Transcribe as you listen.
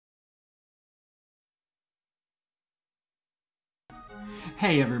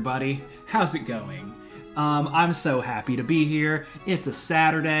Hey everybody, how's it going? I'm so happy to be here. It's a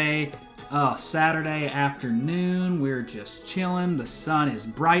Saturday afternoon. We're just chilling. The sun is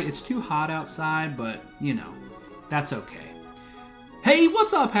bright. It's too hot outside, but you know, that's okay. Hey,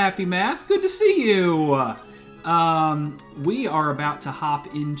 what's up, Happy Math? Good to see you. We are about to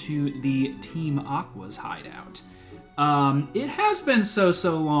hop into the Team Aqua's hideout. It has been so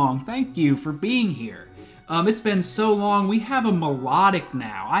long. Thank you for being here. It's been so long. We have a melodic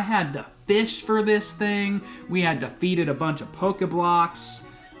now. I had to fish for this thing. We had to feed it a bunch of Pokeblocks.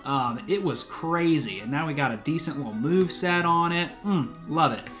 It was crazy. And now we got a decent little move set on it.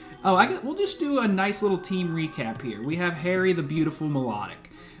 Love it. Oh, we'll just do a nice little team recap here. We have Harry the Beautiful Melodic.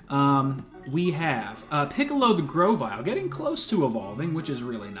 We have Piccolo the Grovyle getting close to evolving, which is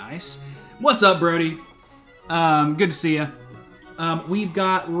really nice. What's up, Brody? Good to see ya. We've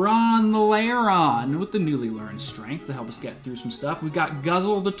got Ron the Lairon with the newly learned strength to help us get through some stuff. We've got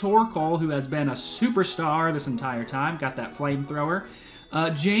Guzzle the Torkoal, who has been a superstar this entire time. Got that flamethrower.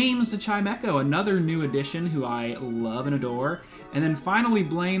 James the Chimecho, another new addition who I love and adore. And then finally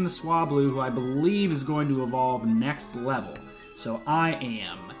Blaine the Swablu, who I believe is going to evolve next level. So I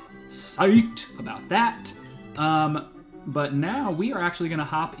am psyched about that. But now we are actually going to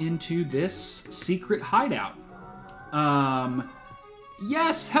hop into this secret hideout.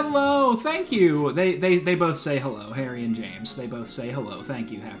 Yes, hello, thank you. They both say hello, Harry and James. They both say hello.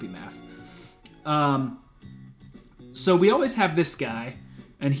 Thank you, Happy Math. So we always have this guy,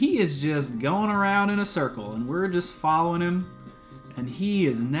 and he is just going around in a circle, and we're just following him, and he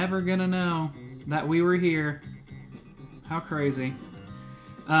is never gonna know that we were here. How crazy.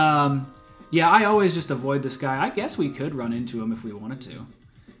 Yeah, I always just avoid this guy. I guess we could run into him if we wanted to.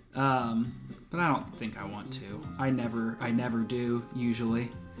 But I don't think I want to. I never do, usually.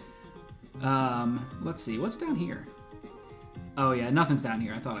 Let's see, what's down here? Oh yeah, nothing's down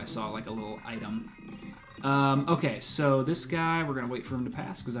here. I thought I saw like a little item. Okay, so this guy, we're gonna wait for him to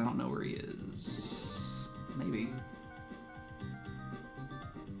pass because I don't know where he is. Maybe.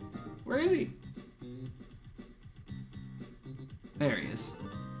 Where is he? There he is.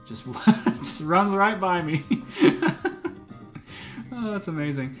 Just runs right by me. Oh, that's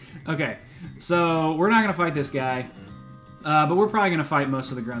amazing. Okay, so we're not going to fight this guy, but we're probably going to fight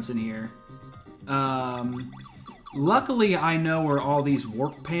most of the grunts in here. Luckily, I know where all these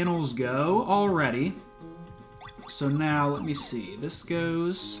warp panels go already. So now, let me see. This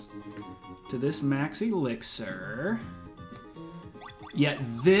goes to this Max Elixir. Yet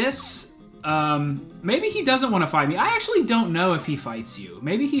this, maybe he doesn't want to fight me. I actually don't know if he fights you.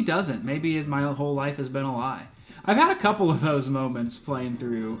 Maybe he doesn't. Maybe my whole life has been a lie. I've had a couple of those moments playing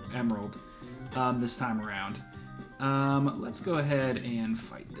through Emerald this time around. Let's go ahead and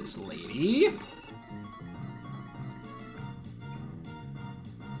fight this lady.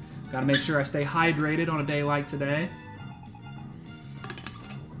 Gotta make sure I stay hydrated on a day like today.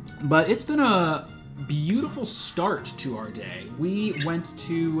 But it's been a beautiful start to our day. We went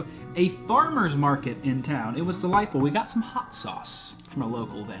to a farmer's market in town. It was delightful. We got some hot sauce from a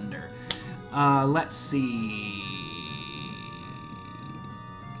local vendor. Let's see.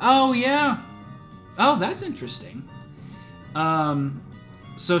 Oh, yeah. Oh, that's interesting.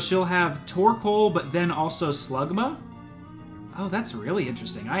 So she'll have Torkoal, but then also Slugma? Oh, that's really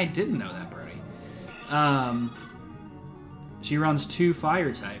interesting. I didn't know that, Brody. She runs 2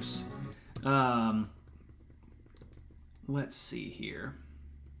 fire types. Let's see here.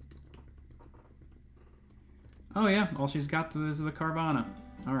 Oh, yeah. All she's got is the Carvana.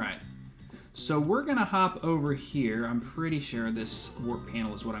 All right. So we're going to hop over here. I'm pretty sure this warp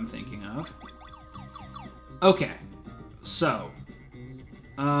panel is what I'm thinking of. Okay. So,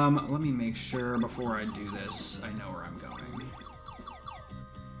 let me make sure before I do this, I know where I'm going.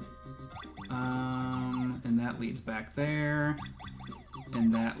 And that leads back there.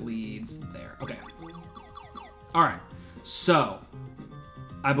 And that leads there. Okay. Alright. So,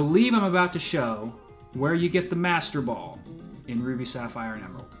 I believe I'm about to show where you get the Master Ball in Ruby, Sapphire, and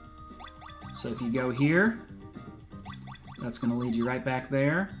Emerald. So if you go here, that's going to lead you right back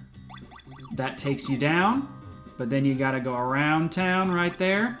there. That takes you down, but then you got to go around town right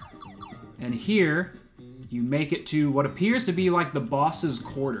there. And here, you make it to what appears to be like the boss's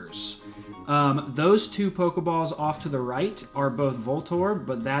quarters. Those 2 Pokeballs off to the right are both Voltorb,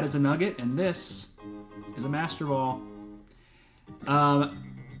 but that is a Nugget, and this is a Master Ball.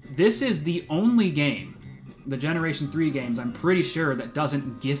 This is the only game, the Generation 3 games, I'm pretty sure, that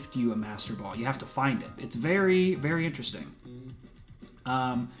doesn't gift you a Master Ball. You have to find it. It's very, very interesting.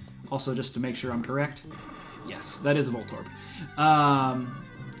 Also, just to make sure I'm correct, yes, that is a Voltorb.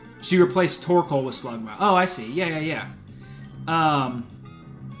 She replaced Torkoal with Slugma. Oh, I see. Yeah. Oh,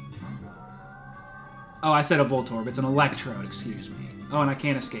 I said a Voltorb. It's an Electrode, excuse me. Oh, and I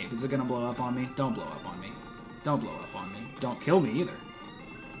can't escape. Is it going to blow up on me? Don't blow up on me. Don't blow up on me. Don't kill me either.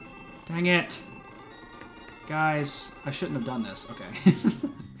 Dang it. Guys, I shouldn't have done this. Okay.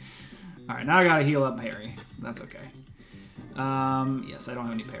 Alright, now I gotta heal up Harry. That's okay. Yes, I don't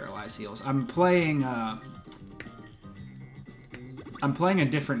have any paralyzed heals. I'm playing a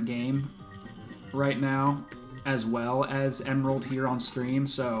different game right now, as well as Emerald here on stream,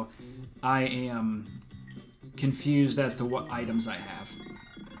 so I am confused as to what items I have.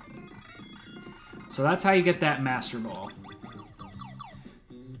 So that's how you get that Master Ball.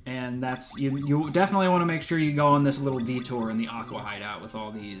 And that's you definitely want to make sure you go on this little detour in the Aqua Hideout with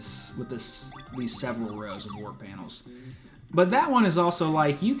all these several rows of war panels. But that one is also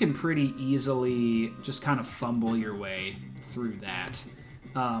like you can pretty easily just kind of fumble your way through that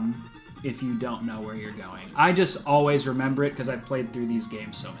if you don't know where you're going. I just always remember it because I've played through these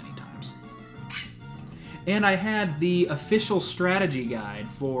games so many times. And I had the official strategy guide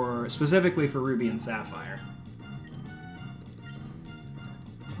specifically for Ruby and Sapphire.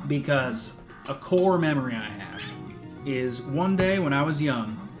 Because a core memory I have is one day when I was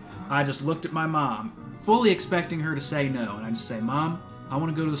young, I just looked at my mom, fully expecting her to say no, and I just say, Mom, I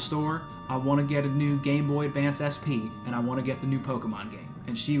want to go to the store, I want to get a new Game Boy Advance SP, and I want to get the new Pokemon game.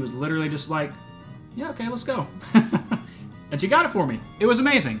 And she was literally just like, yeah, okay, let's go. And she got it for me. It was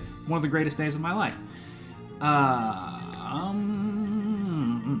amazing. One of the greatest days of my life.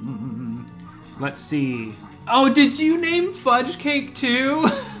 Let's see. Oh, did you name Fudge Cake too?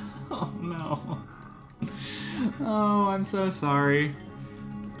 Oh no. Oh, I'm so sorry.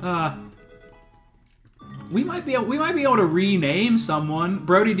 We might be able to rename someone.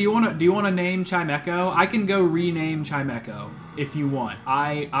 Brody, do you want to name Chimecho? I can go rename Chimecho if you want.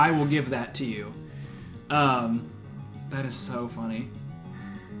 I will give that to you. That is so funny.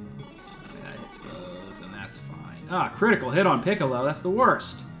 That hits both, and that's fine. Ah, critical hit on Piccolo. That's the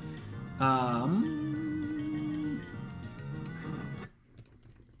worst.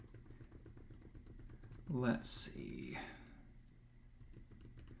 Let's see.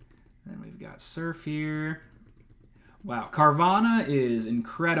 Then we've got Surf here. Wow, Carvana is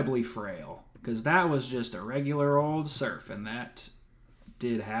incredibly frail, because that was just a regular old Surf, and that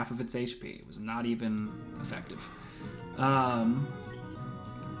did half of its HP. It was not even effective. And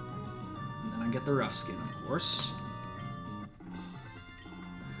then I get the Rough Skin, of course.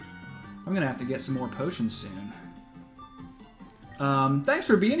 I'm going to have to get some more potions soon. Thanks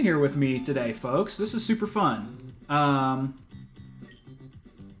for being here with me today, folks. This is super fun.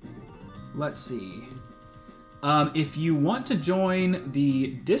 Let's see. If you want to join the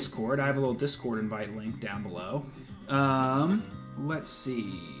Discord, I have a little Discord invite link down below. Let's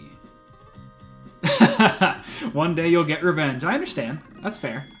see. One day you'll get revenge. I understand. That's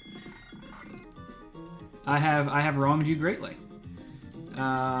fair. I have wronged you greatly.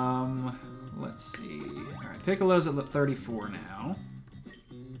 Let's see. All right, Piccolo's at 34 now.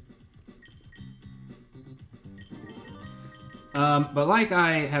 But like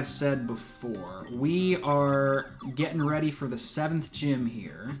I have said before, we are getting ready for the 7th gym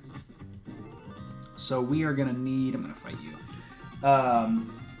here. So we are going to need... I'm going to fight you.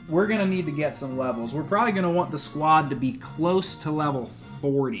 We're going to need to get some levels. We're probably going to want the squad to be close to level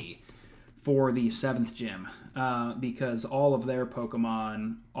 40 for the 7th gym. Because all of their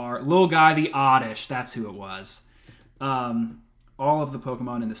Pokemon are... Little guy, the Oddish, that's who it was. All of the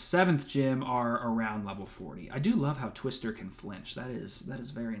Pokemon in the 7th gym are around level 40. I do love how Twister can flinch. That is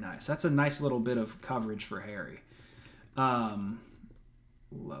very nice. That's a nice little bit of coverage for Harry.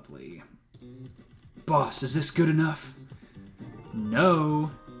 Lovely. Boss, is this good enough?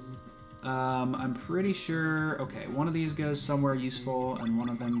 No. I'm pretty sure... Okay, one of these goes somewhere useful, and one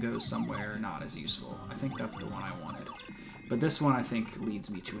of them goes somewhere not as useful. I think that's the one I wanted. But this one, I think, leads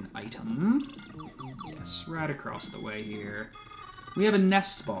me to an item. Yes, right across the way here. We have a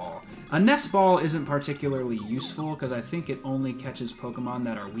Nest Ball. A Nest Ball isn't particularly useful, because I think it only catches Pokemon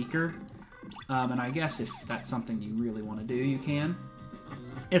that are weaker. And I guess if that's something you really want to do, you can.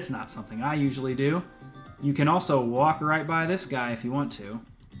 It's not something I usually do. You can also walk right by this guy if you want to,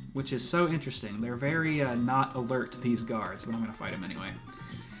 which is so interesting. They're very not alert, these guards, but I'm going to fight him anyway.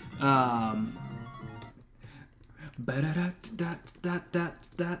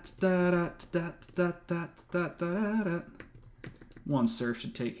 One Surf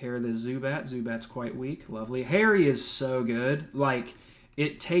should take care of this Zubat. Zubat's quite weak. Lovely. Harry is so good. Like,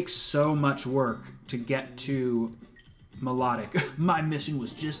 it takes so much work to get to Melodic. My mission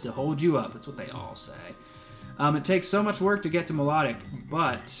was just to hold you up. That's what they all say. It takes so much work to get to Melodic,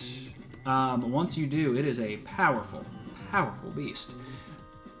 but once you do, it is a powerful, powerful beast.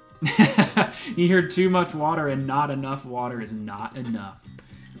 You hear too much water and not enough water is not enough.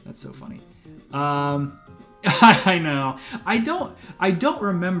 That's so funny. I know. I don't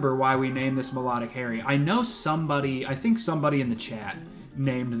remember why we named this Melodic Harry. I know somebody, I think somebody in the chat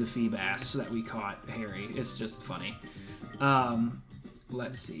named the Feebass that we caught Harry. It's just funny.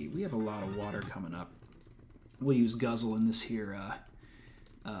 Let's see. We have a lot of water coming up. We'll use Guzzle in this here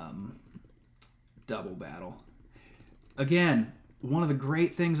double battle. Again, one of the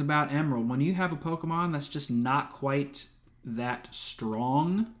great things about Emerald, when you have a Pokemon that's just not quite that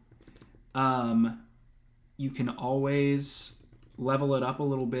strong, you can always level it up a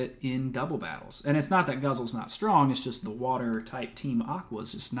little bit in double battles. And it's not that Guzzle's not strong, it's just the water-type Team Aqua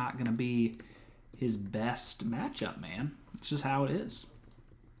is just not going to be his best matchup, man. It's just how it is.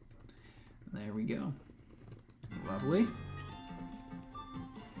 There we go. Lovely.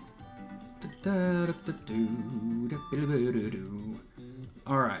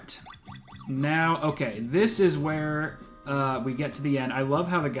 Alright. Now, okay, this is where we get to the end. I love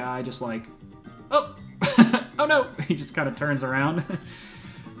how the guy just like, oh, oh no, he just kind of turns around.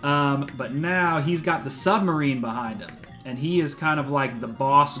 But now he's got the submarine behind him, and he is kind of like the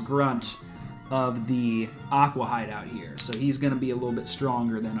boss grunt of the Aqua hideout here. So he's going to be a little bit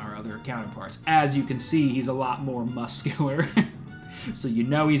stronger than our other counterparts. As you can see, he's a lot more muscular. So you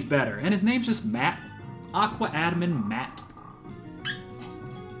know he's better. And his name's just Matt. Aqua Admin Matt.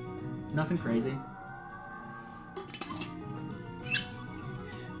 Nothing crazy.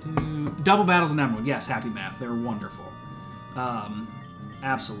 Double battles in Emerald. Yes, Happy Math. They're wonderful.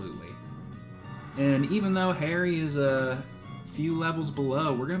 Absolutely. And even though Harry is a few levels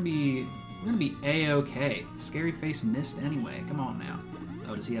below, we're gonna be A-okay. Scary Face missed anyway. Come on now.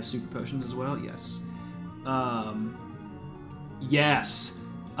 Oh, does he have super potions as well? Yes. Yes.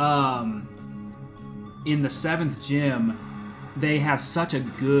 In the 7th gym, they have such a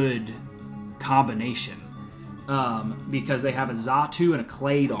good combination. Because they have a Xatu and a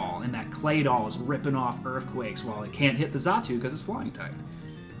Claydol, and that Claydol is ripping off Earthquakes while it can't hit the Xatu because it's flying type.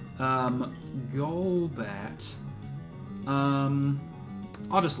 Golbat.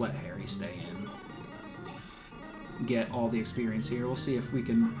 I'll just let Harry stay in. Get all the experience here. We'll see if we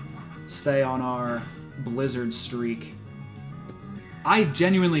can stay on our Blizzard streak. I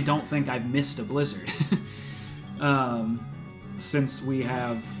genuinely don't think I've missed a Blizzard. Since we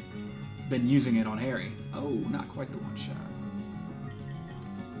have been using it on Harry. Oh, not quite the one shot.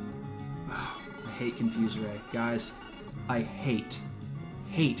 Oh, I hate Confuse Ray. Guys, I hate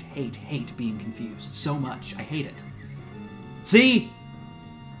being confused so much. I hate it. See?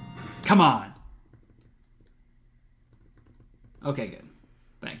 Come on. Okay, good.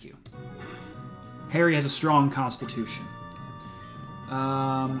 Thank you. Harry has a strong constitution.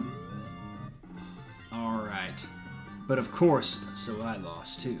 Alright. But of course, so I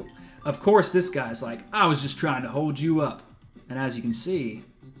lost too. Of course, this guy's like, I was just trying to hold you up. And as you can see,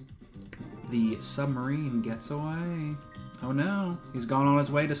 the submarine gets away. Oh no, he's gone on his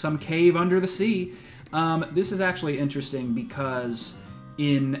way to some cave under the sea. This is actually interesting because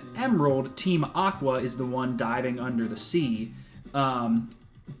in Emerald, Team Aqua is the one diving under the sea.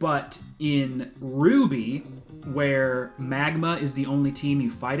 But in Ruby, where Magma is the only team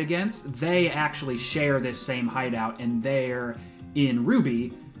you fight against, they actually share this same hideout, and they're in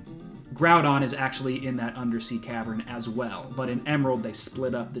Ruby. Groudon is actually in that undersea cavern as well, but in Emerald they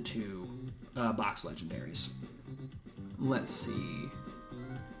split up the two box legendaries. Let's see.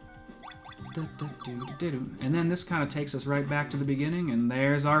 And then this kind of takes us right back to the beginning, and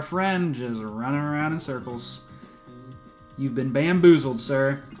there's our friend just running around in circles. You've been bamboozled,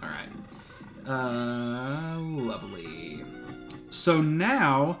 sir. Alright. Lovely. So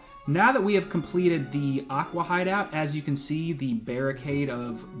now that we have completed the Aqua hideout, as you can see, the barricade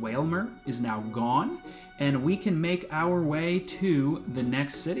of Whalmer is now gone, and we can make our way to the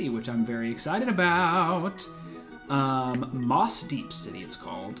next city, which I'm very excited about. Moss Deep City, it's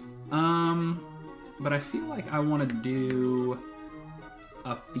called. But I feel like I want to do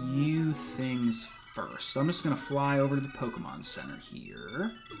a few things first. So I'm just going to fly over to the Pokemon Center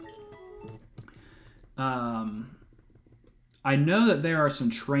here. I know that there are some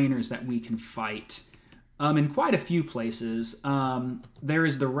trainers that we can fight in quite a few places. There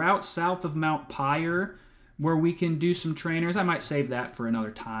is the route south of Mount Pyre where we can do some trainers. I might save that for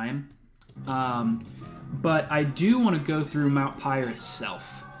another time. But I do want to go through Mount Pyre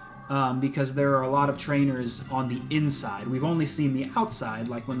itself because there are a lot of trainers on the inside. We've only seen the outside,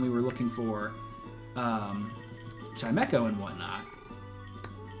 like when we were looking for Chimecho and whatnot.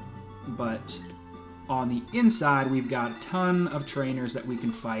 But on the inside, we've got a ton of trainers that we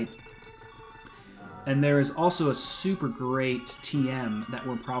can fight. And there is also a super great TM that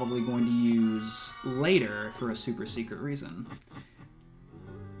we're probably going to use later for a super secret reason.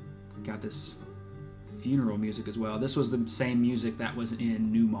 Got this funeral music as well. This was the same music that was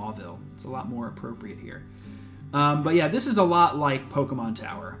in New Mauville. It's a lot more appropriate here. But yeah, this is a lot like Pokemon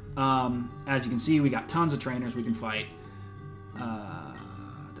Tower. As you can see, we got tons of trainers we can fight.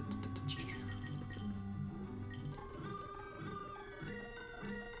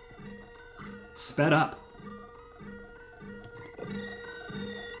 Sped up.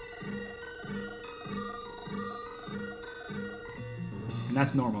 And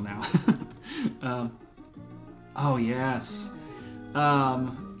that's normal now. Oh, yes.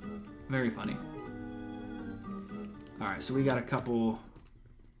 Very funny. Alright, so we got a couple...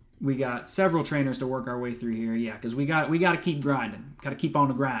 We got several trainers to work our way through here. Yeah, because we got to keep grinding. Got to keep on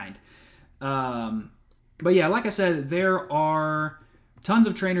the grind. But yeah, like I said, there are tons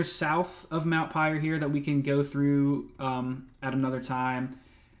of trainers south of Mount Pyre here that we can go through at another time.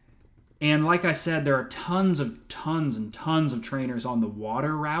 And like I said, there are tons and tons of trainers on the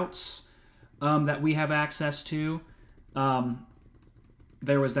water routes that we have access to.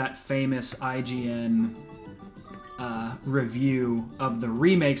 There was that famous IGN review of the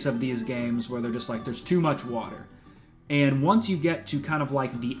remakes of these games where they're just like, there's too much water. And once you get to kind of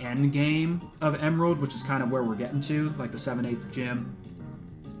like the end game of Emerald, which is kind of where we're getting to, like the 7/8 gym,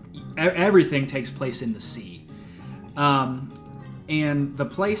 everything takes place in the sea. And the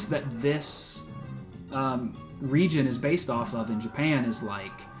place that this region is based off of in Japan is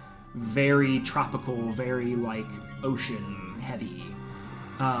like very tropical, very like ocean heavy.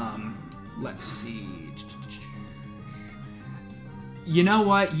 Let's see. You know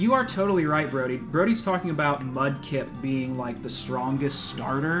what? You are totally right, Brody. Brody's talking about Mudkip being like the strongest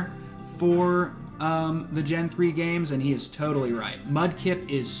starter for the Gen 3 games, and he is totally right. Mudkip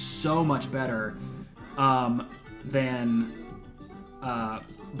is so much better than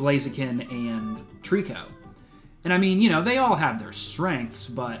Blaziken and Trico. And I mean, you know, they all have their strengths,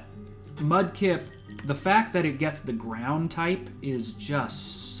 but Mudkip, the fact that it gets the ground type is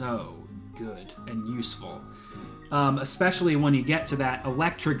just so good and useful. Especially when you get to that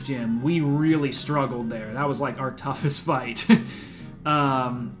electric gym, we really struggled there. That was like our toughest fight.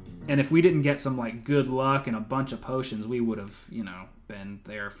 And if we didn't get some like good luck and a bunch of potions, we would have, you know, been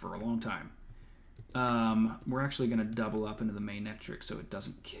there for a long time. We're actually going to double up into the Manectric so it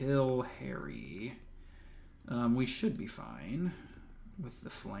doesn't kill Harry. We should be fine with the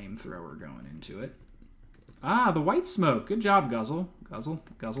flamethrower going into it. Ah, the white smoke. Good job, Guzzle.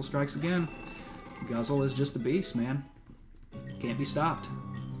 Guzzle strikes again. Guzzle is just a beast, man. Can't be stopped.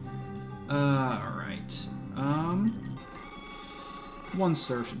 Alright. One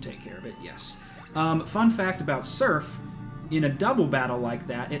Surf should take care of it, yes. Fun fact about Surf, in a double battle like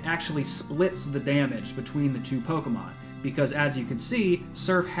that, it actually splits the damage between the two Pokemon. Because as you can see,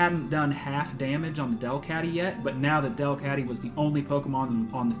 Surf hadn't done half damage on the Delcatty yet, but now that Delcatty was the only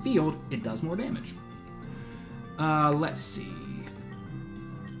Pokemon on the field, it does more damage. Let's see.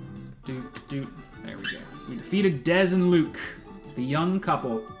 There we go. We defeated Dez and Luke, the young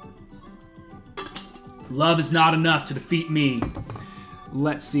couple. Love is not enough to defeat me.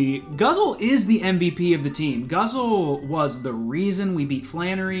 Let's see. Guzzle is the MVP of the team. Guzzle was the reason we beat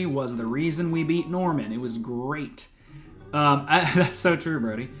Flannery, was the reason we beat Norman. It was great. That's so true,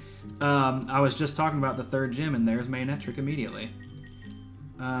 Brody. I was just talking about the third gym, and there's Manectric immediately.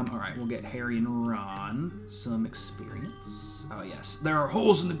 Alright, we'll get Harry and Ron some experience. Oh, yes. There are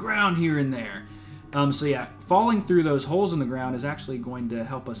holes in the ground here and there. So yeah, falling through those holes in the ground is actually going to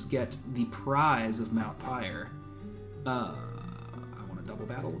help us get the prize of Mount Pyre. I want a double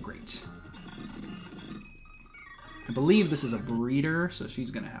battle. Great. I believe this is a breeder, so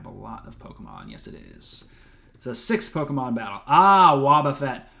she's going to have a lot of Pokemon. Yes, it is. It's a 6 Pokemon battle. Ah,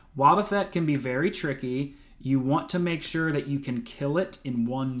 Wobbuffet. Wobbuffet can be very tricky. You want to make sure that you can kill it in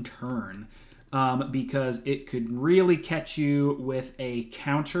one turn. Because it could really catch you with a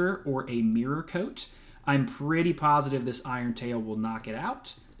counter or a mirror coat. I'm pretty positive this Iron Tail will knock it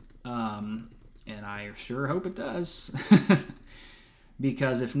out. And I sure hope it does.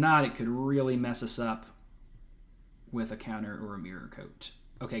 Because if not, it could really mess us up with a counter or a mirror coat.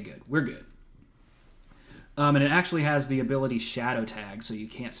 Okay, good. We're good. And it actually has the ability Shadow Tag, so you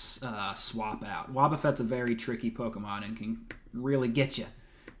can't swap out. Wobbuffet's a very tricky Pokemon and can really get you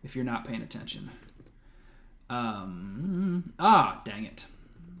if you're not paying attention. Dang it.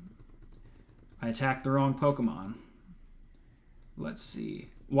 I attacked the wrong Pokemon. Let's see.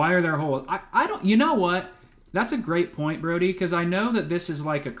 Why are there holes? I don't... You know what? That's a great point, Brody, because I know that this is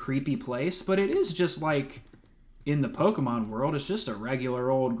like a creepy place, but it is just like in the Pokemon world, it's just a regular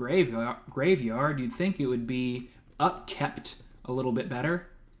old graveyard. You'd think it would be upkept a little bit better,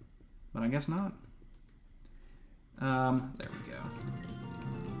 but I guess not. There we go.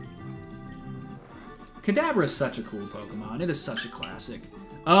 Kadabra is such a cool Pokemon. It is such a classic.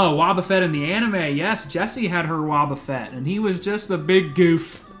 Oh, Wobbuffet in the anime. Yes, Jessie had her Wobbuffet, and he was just a big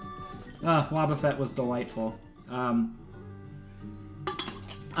goof. Wobbuffet was delightful. I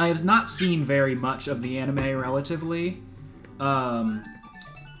have not seen very much of the anime, relatively. I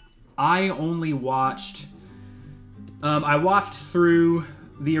only watched... I watched through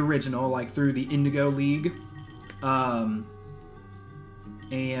the original, like through the Indigo League. And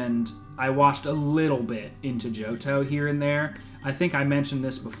I watched a little bit into Johto here and there. I think I mentioned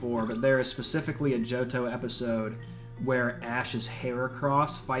this before, but there is specifically a Johto episode where Ash's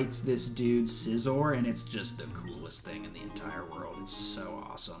Heracross fights this dude Scizor, and it's just the coolest thing in the entire world. It's so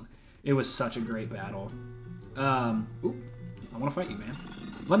awesome. It was such a great battle. Oop, I want to fight you, man.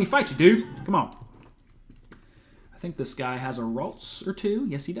 Let me fight you, dude. Come on. I think this guy has a Ralts or two.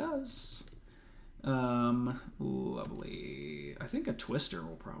 Yes, he does. Lovely. I think a Twister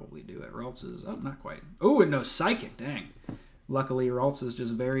will probably do it. Ralts is... Oh, not quite. Oh, it knows Psychic. Dang. Luckily, Ralts is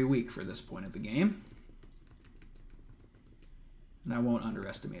just very weak for this point of the game. And I won't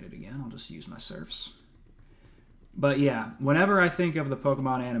underestimate it again. I'll just use my Surfs. But yeah, whenever I think of the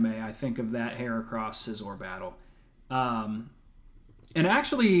Pokemon anime, I think of that Heracross Scizor battle. And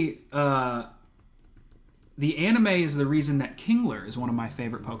actually, the anime is the reason that Kingler is one of my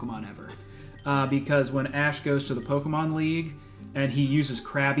favorite Pokemon ever. Because when Ash goes to the Pokemon League and he uses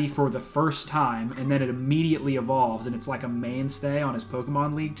Krabby for the first time, and then it immediately evolves, and it's like a mainstay on his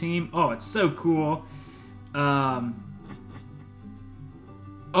Pokemon League team. Oh, it's so cool.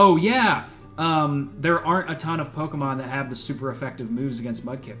 Oh, yeah. There aren't a ton of Pokemon that have the super effective moves against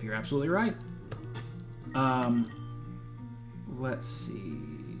Mudkip. You're absolutely right. Let's see.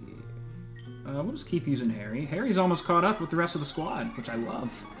 We'll just keep using Harry. Harry's almost caught up with the rest of the squad, which I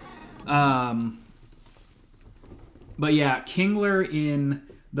love. But yeah, Kingler in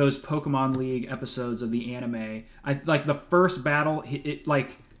those Pokemon League episodes of the anime, like the first battle, it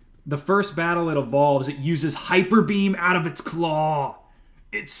evolves, it uses Hyper Beam out of its claw.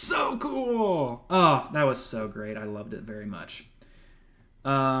 It's so cool. Oh, that was so great. I loved it very much.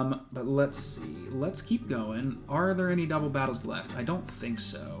 But let's see. Let's keep going. Are there any double battles left? I don't think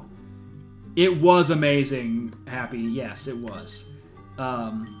so. It was amazing, Happy. Yes, it was.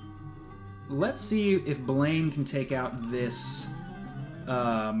 Let's see if Blaine can take out this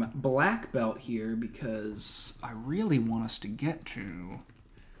black belt here, because I really want us to get to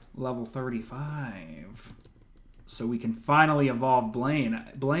level 35. So we can finally evolve Blaine.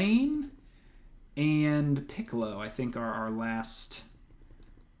 Blaine and Piccolo, I think, are our last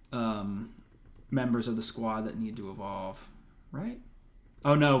members of the squad that need to evolve. Right?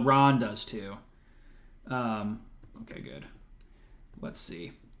 Oh, no, Ron does, too. Okay, good. Let's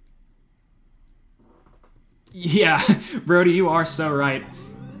see. Yeah, Brody, you are so right.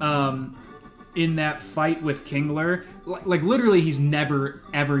 In that fight with Kingler, like literally he's never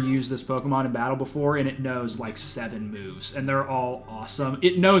ever used this Pokemon in battle before, and it knows like 7 moves, and they're all awesome.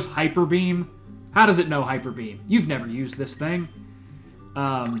 It knows Hyper Beam. How does it know Hyper Beam? You've never used this thing.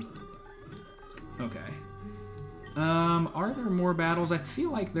 Okay. Are there more battles? I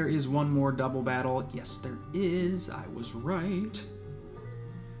feel like there is one more double battle. Yes, there is. I was right.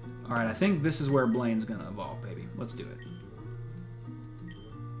 Alright, I think this is where Blaine's gonna evolve, baby. Let's do it.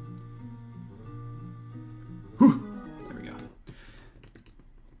 Whew. There we go.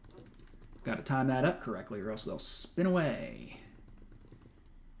 Gotta time that up correctly, or else they'll spin away.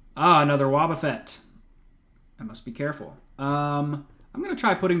 Ah, another Wobbuffet. I must be careful. I'm gonna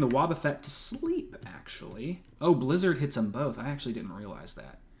try putting the Wobbuffet to sleep, actually. Oh, Blizzard hits them both. I actually didn't realize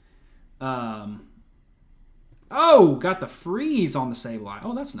that. Oh, got the freeze on the save line.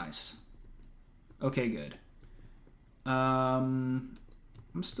 Oh, that's nice. Okay, good. I'm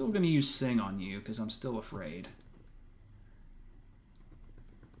still going to use Sing on you because I'm still afraid.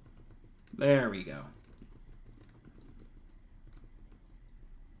 There we go.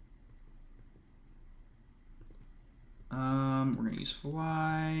 We're going to use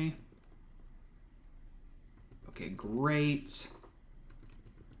Fly. Okay, great.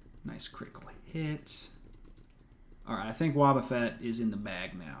 Nice critical hit. Alright, I think Wobbuffet is in the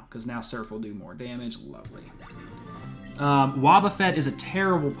bag now, because now Surf will do more damage. Lovely. Wobbuffet is a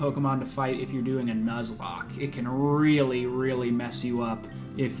terrible Pokemon to fight if you're doing a Nuzlocke. It can really, really mess you up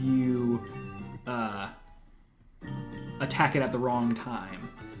if you attack it at the wrong time.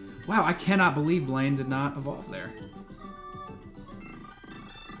 Wow, I cannot believe Blaine did not evolve there.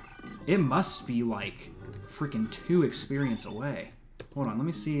 It must be like freaking 2 experience away. Hold on, let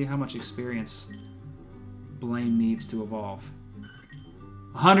me see how much experience Blaine needs to evolve.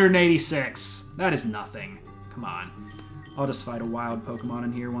 186. That is nothing. Come on. I'll just fight a wild Pokemon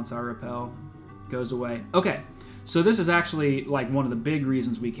in here once our repel goes away. Okay, so this is actually like one of the big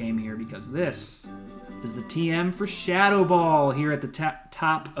reasons we came here, because this is the TM for Shadow Ball here at the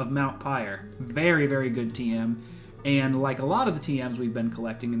top of Mount Pyre. Very, very good TM. And like a lot of the TMs we've been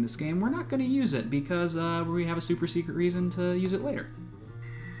collecting in this game, we're not going to use it because we have a super secret reason to use it later.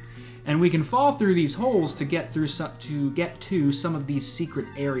 And we can fall through these holes to get through to some of these secret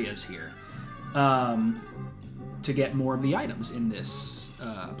areas here, to get more of the items in this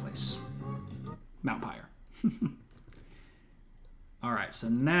place, Mount Pyre. All right, so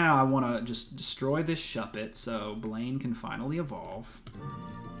now I want to just destroy this Shuppet so Blaine can finally evolve.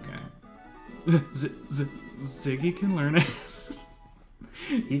 Okay. Ziggy can learn it.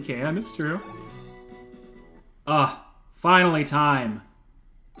 He can, it's true. Finally time.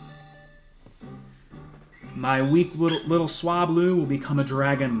 My weak little Swablu will become a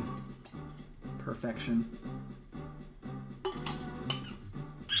dragon. Perfection.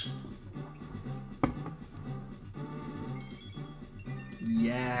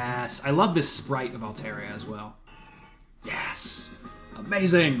 Yes. I love this sprite of Altaria as well. Yes.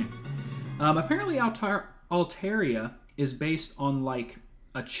 Amazing. Apparently Altaria is based on like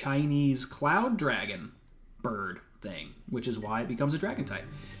a Chinese cloud dragon bird thing, which is why it becomes a dragon type.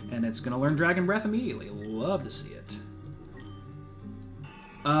 And it's going to learn Dragon Breath immediately. Love to see it.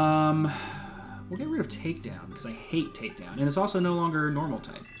 We'll get rid of Takedown, because I hate Takedown. And it's also no longer normal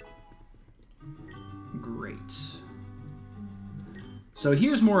type. Great. So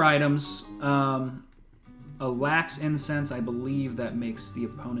here's more items. A Lax Incense, I believe that makes the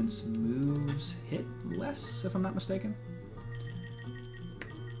opponent's moves hit less, if I'm not mistaken.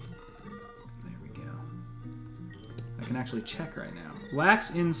 There we go. I can actually check right now.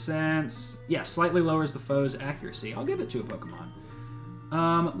 Lax Incense, yeah, slightly lowers the foe's accuracy. I'll give it to a Pokemon.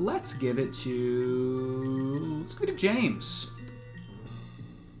 Let's give it to James.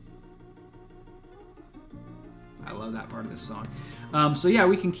 I love that part of this song. So yeah,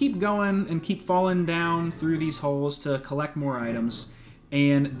 we can keep going and keep falling down through these holes to collect more items.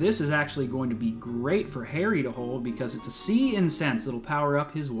 And this is actually going to be great for Harry to hold because it's a Sea Incense that'll power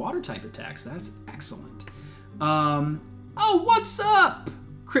up his water-type attacks. That's excellent. Oh, what's up,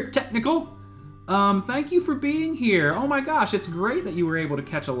 Cryptechnical? Thank you for being here. Oh my gosh, it's great that you were able to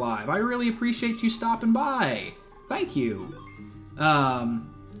catch a live. I really appreciate you stopping by. Thank you.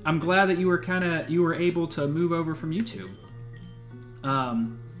 I'm glad that you were able to move over from YouTube.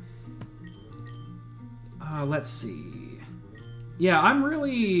 Let's see. Yeah, I'm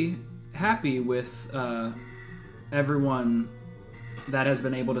really happy with everyone that has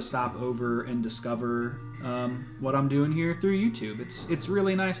been able to stop over and discover what I'm doing here through YouTube. It's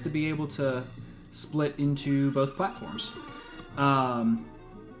really nice to be able to split into both platforms.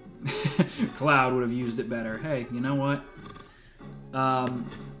 Cloud would have used it better. Hey, you know what?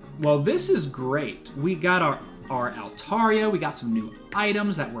 Well, this is great. We got our Altaria. We got some new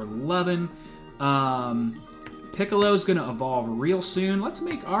items that we're loving. Piccolo's going to evolve real soon. Let's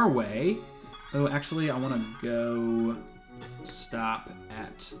make our way. Oh, actually, I want to go stop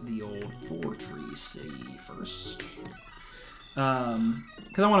at the old Fortree City first.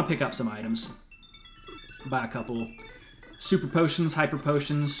 Because I want to pick up some items. Buy a couple super potions, hyper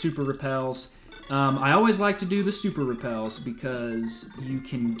potions, super repels. I always like to do the super repels because you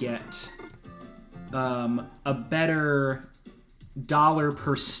can get a better dollar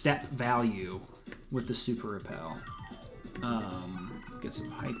per step value with the super repel. Get some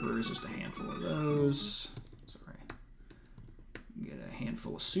hypers, just a handful of those. Sorry. Get a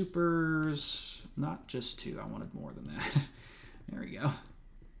handful of supers. Not just 2, I wanted more than that. There we go.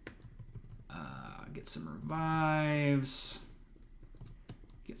 Get some revives.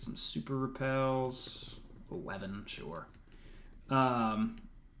 Get some super repels. 11, sure. No,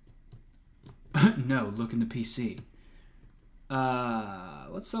 look in the PC.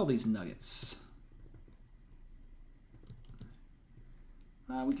 Let's sell these nuggets.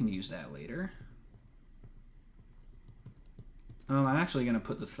 We can use that later. I'm actually going to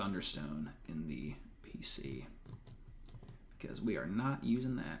put the Thunderstone in the PC because we are not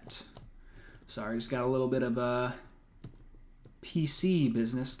using that. Sorry, just got a little bit of PC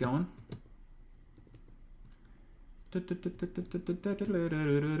business going.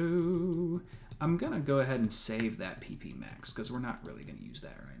 I'm going to go ahead and save that PP Max because we're not really going to use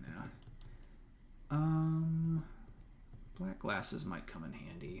that right now. Black glasses might come in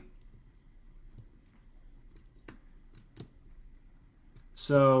handy.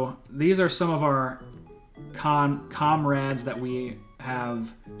 So these are some of our comrades that we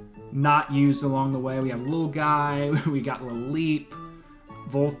have not used along the way. We have Little Guy, we got Leap,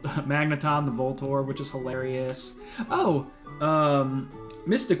 Magneton, the Voltorb, which is hilarious. Oh,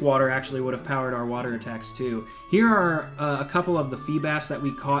 Mystic Water actually would have powered our water attacks too. Here are a couple of the Feebas that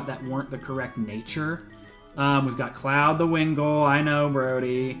we caught that weren't the correct nature. We've got Cloud the Wingull, I know,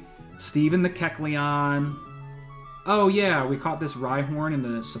 Brody. Steven the Kecleon. Oh yeah, we caught this Rhyhorn in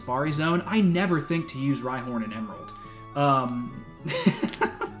the Safari Zone. I never think to use Rhyhorn in Emerald.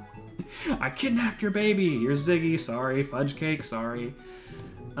 I kidnapped your baby. Here's Ziggy, sorry. Fudge Cake, sorry.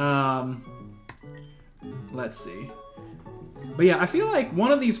 Let's see. But yeah, I feel like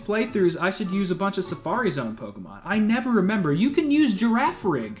one of these playthroughs I should use a bunch of Safari Zone Pokemon. I never remember. You can use Giraffe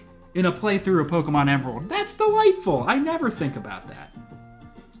Rig in a playthrough of Pokemon Emerald. That's delightful. I never think about that.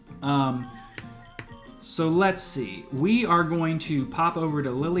 So let's see. We are going to pop over to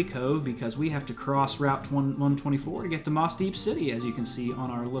Lily Cove because we have to cross Route 124 to get to Moss Deep City, as you can see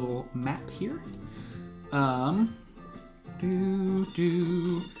on our little map here. I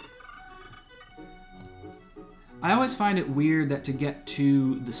always find it weird that to get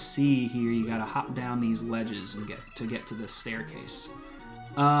to the sea here, you gotta hop down these ledges and get to this staircase.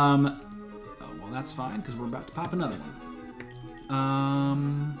 Oh, well, that's fine, because we're about to pop another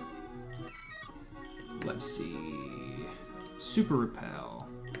one. Let's see. Super Repel.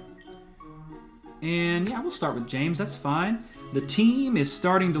 And yeah, we'll start with James. That's fine. The team is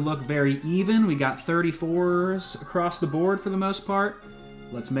starting to look very even. We got 34s across the board for the most part.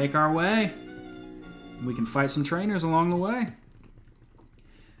 Let's make our way. We can fight some trainers along the way.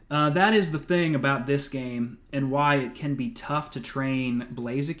 That is the thing about this game and why it can be tough to train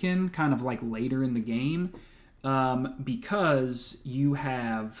Blaziken kind of like later in the game. Because you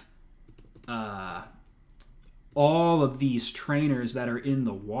have all of these trainers that are in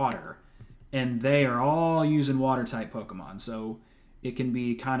the water, and they are all using water-type Pokemon, so it can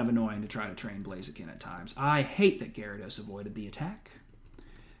be kind of annoying to try to train Blaziken at times. I hate that Gyarados avoided the attack,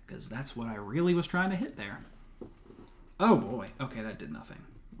 because that's what I really was trying to hit there. Oh boy, okay, that did nothing.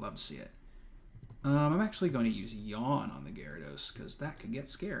 Love to see it. I'm actually going to use Yawn on the Gyarados, because that could get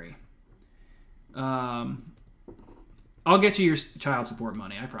scary. I'll get you your child support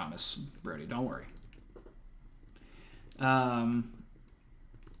money, I promise, Brody, don't worry.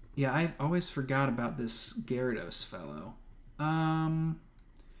 Yeah, I always forgot about this Gyarados fellow.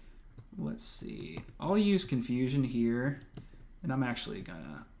 Let's see. I'll use Confusion here, and I'm actually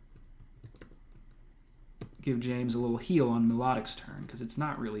gonna give James a little heal on Melodic's turn, because it's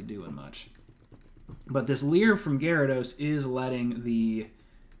not really doing much. But this Leer from Gyarados is letting the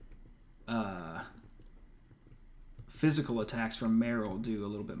physical attacks from Meryl do a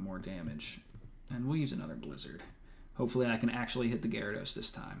little bit more damage. And we'll use another Blizzard. Hopefully I can actually hit the Gyarados this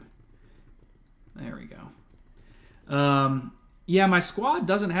time. There we go. Yeah, my squad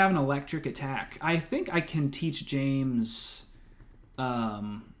doesn't have an electric attack. I think I can teach James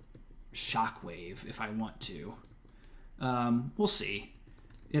Shockwave if I want to. We'll see.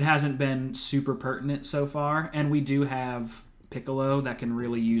 It hasn't been super pertinent so far, and we do have Piccolo that can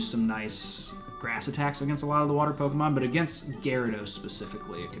really use some nice grass attacks against a lot of the water Pokemon, but against Gyarados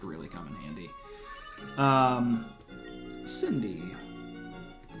specifically, it could really come in handy. Cindy.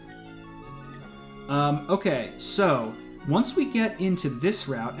 Okay, so once we get into this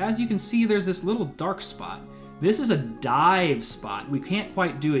route, as you can see, there's this little dark spot. This is a dive spot. We can't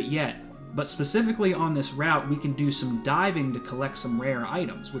quite do it yet, but specifically on this route, we can do some diving to collect some rare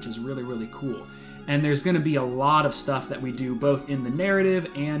items, which is really, really cool. And there's going to be a lot of stuff that we do both in the narrative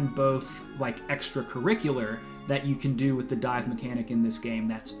and both like extracurricular that you can do with the dive mechanic in this game.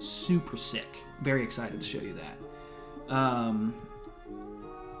 That's super sick. Very excited to show you that.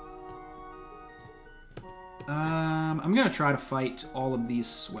 I'm going to try to fight all of these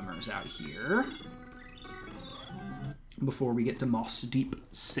swimmers out here before we get to Moss Deep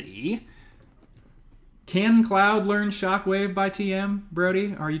City. Can Cloud learn Shockwave by TM,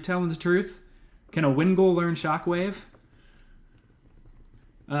 Brody? Are you telling the truth? Can a Wingull learn Shockwave?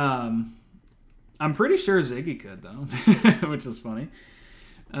 I'm pretty sure Ziggy could, though, which is funny.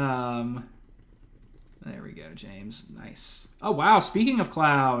 There we go, James. Nice. Oh, wow. Speaking of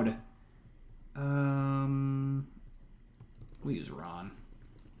Cloud, we'll use Ron.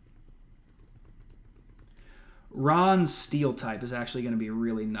 Ron's Steel type is actually going to be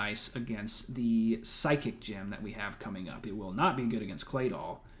really nice against the Psychic Gym that we have coming up. It will not be good against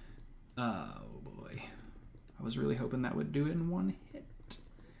Claydol. Oh, boy. I was really hoping that would do it in one hit.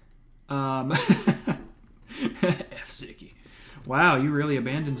 F Ziggy. Wow, you really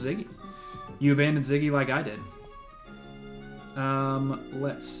abandoned Ziggy. You abandoned Ziggy like I did.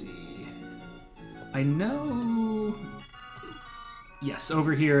 Let's see. I know... Yes,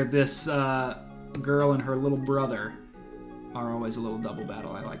 over here, this girl and her little brother are always a little double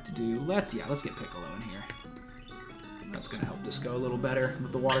battle I like to do. Let's get Piccolo in here. That's going to help this go a little better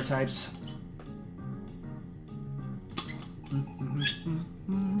with the water types.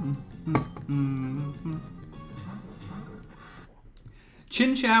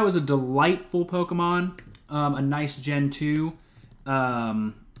 Chinchou is a delightful Pokemon, a nice Gen 2.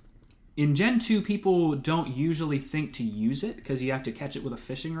 In Gen 2, people don't usually think to use it because you have to catch it with a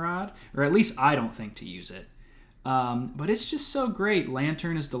fishing rod, or at least I don't think to use it. But it's just so great.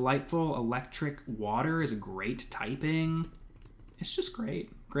 Lantern is delightful. Electric Water is a great typing. It's just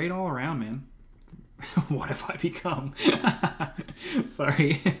great. Great all around, man. What have I become?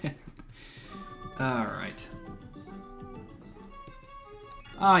 Sorry. Alright.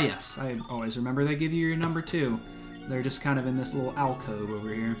 Ah, yes. I always remember they give you your number 2. They're just kind of in this little alcove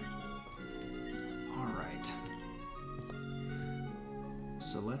over here. Alright.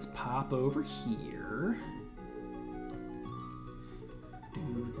 So let's pop over here.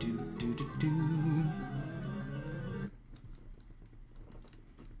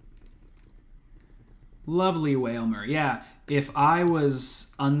 Lovely Wailmer. Yeah, if I was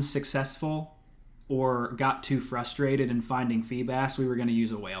unsuccessful or got too frustrated in finding Feebas, we were going to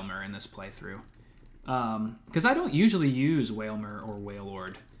use a Wailmer in this playthrough. Because I don't usually use Wailmer or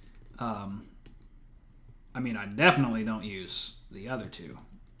Wailord. I mean, I definitely don't use the other two.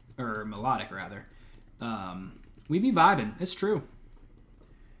 Or Melodic, rather. We be vibing. It's true.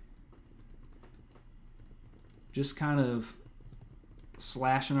 Just kind of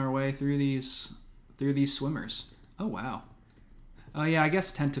slashing our way through these swimmers. Oh, wow. Oh, yeah, I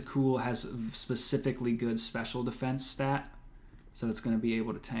guess Tentacool has a specifically good special defense stat, so it's going to be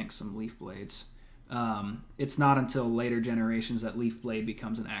able to tank some Leaf Blades. It's not until later generations that Leaf Blade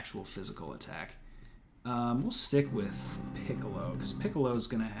becomes an actual physical attack. We'll stick with Piccolo, because Piccolo's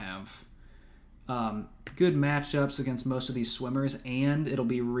going to have good matchups against most of these swimmers, and it'll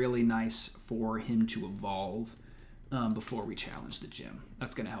be really nice for him to evolve before we challenge the gym.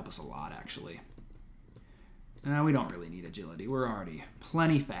 That's going to help us a lot, actually. We don't really need agility. We're already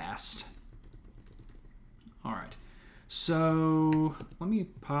plenty fast. All right. So let me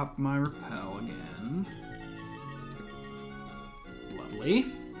pop my repel again.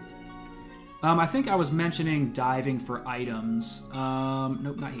 Lovely. I think I was mentioning diving for items.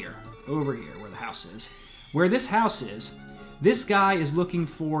 Nope, not here. Over here, where the house is. Where this house is, this guy is looking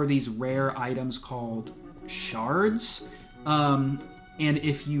for these rare items called shards. And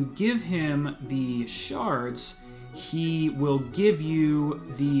if you give him the shards, he will give you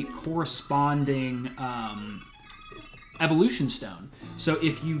the corresponding evolution stone. So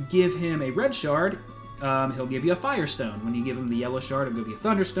if you give him a red shard, he'll give you a fire stone. When you give him the yellow shard, he'll give you a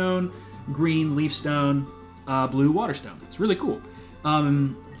thunderstone, green leaf stone, blue water stone. It's really cool.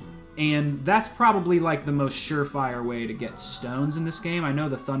 And that's probably like the most surefire way to get stones in this game. I know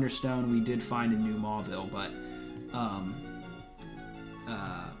the thunderstone we did find in New Mauville, but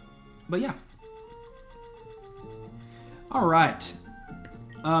yeah. All right.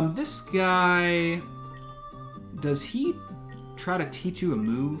 This guy, does he try to teach you a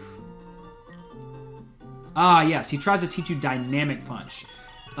move? Ah, yes. He tries to teach you Dynamic Punch.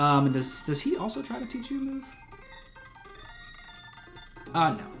 Does he also try to teach you a move?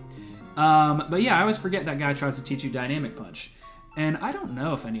 No. But yeah, I always forget that guy tries to teach you Dynamic Punch. And I don't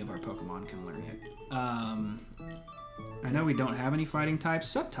know if any of our Pokemon can learn it. I know we don't have any fighting types.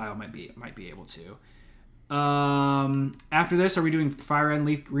 Sceptile might be able to. After this, are we doing Fire Red,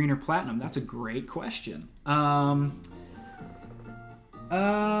 Leaf Green, or Platinum? That's a great question. I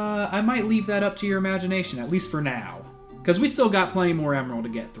might leave that up to your imagination, at least for now. Because we still got plenty more Emerald to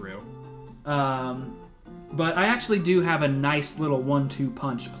get through. But I actually do have a nice little 1-2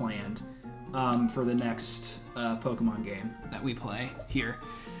 punch planned for the next Pokemon game that we play here.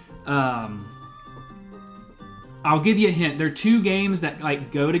 I'll give you a hint. They're two games that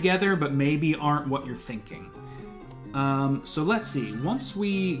like go together, but maybe aren't what you're thinking. So let's see. Once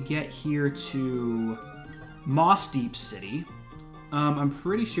we get here to Moss Deep City, I'm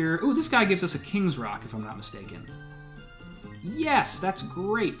pretty sure... Ooh, this guy gives us a King's Rock, if I'm not mistaken. Yes, that's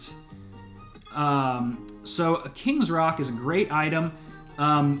great. So a King's Rock is a great item.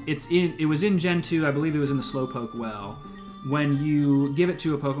 It was in Gen 2. I believe it was in the Slowpoke well. When you give it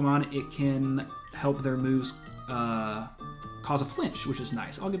to a Pokemon, it can help their moves cause a flinch, which is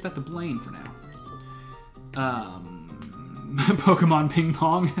nice. I'll give that to Blaine for now. Pokemon Ping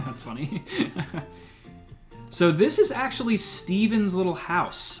Pong. That's funny. So this is actually Steven's little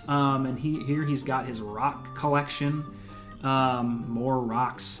house. And here he's got his rock collection. More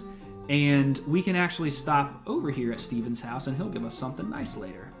rocks. And we can actually stop over here at Steven's house, and he'll give us something nice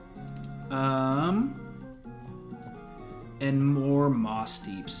later. And more Moss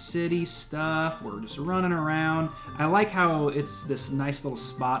Deep City stuff. We're just running around. I like how it's this nice little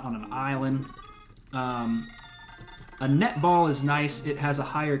spot on an island. A netball is nice. It has a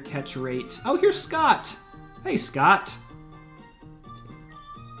higher catch rate. Oh, here's Scott. Hey, Scott.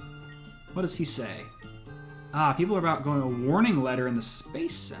 What does he say? Ah, people are about going a warning letter in the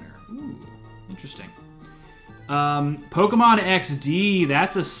Space Center. Ooh, interesting. Pokemon XD,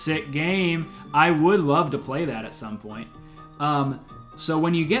 that's a sick game. I would love to play that at some point. So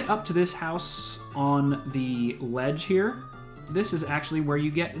when you get up to this house on the ledge here, this is actually where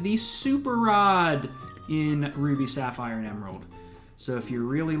you get the Super Rod in Ruby, Sapphire, and Emerald. So if you're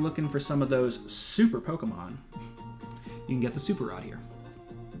really looking for some of those super Pokemon, you can get the Super Rod here.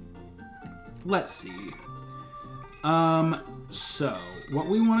 Let's see. So what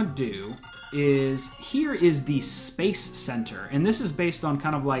we want to do is, here is the Space Center, and this is based on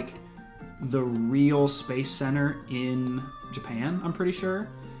kind of like the real Space Center in Japan, I'm pretty sure.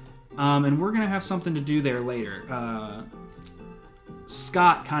 And we're going to have something to do there later.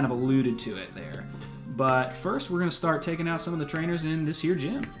 Scott kind of alluded to it there. But first, we're going to start taking out some of the trainers in this here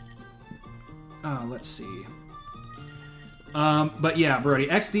gym. Let's see. But yeah, Brody,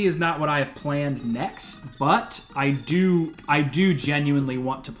 XD is not what I have planned next, but I do genuinely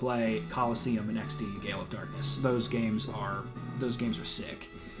want to play Coliseum and XD Gale of Darkness. Those games are sick.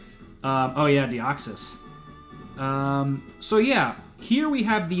 Oh yeah, Deoxys. So yeah, here we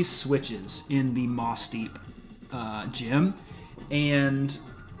have these switches in the Moss Deep gym, and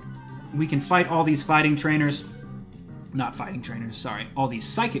we can fight all these fighting trainers. Not fighting trainers, sorry. All these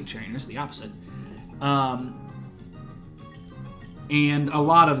psychic trainers, the opposite. And a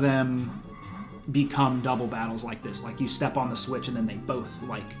lot of them become double battles like this. Like, you step on the switch and then they both,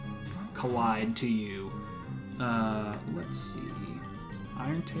 like, collide to you. Let's see.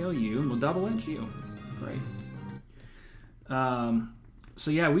 Iron Tail you, and we'll double edge you. Great. So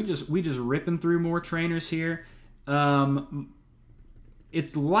yeah, we just ripping through more trainers here.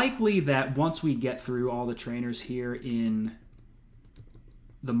 It's likely that once we get through all the trainers here in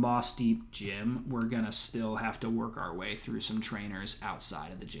the Moss Deep gym, we're gonna still have to work our way through some trainers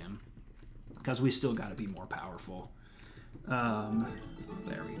outside of the gym, because we still got to be more powerful.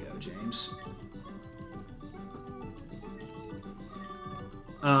 There we go, James.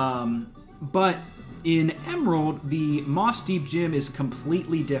 But in Emerald, the Moss Deep gym is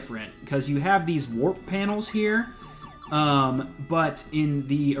completely different, because you have these warp panels here. But in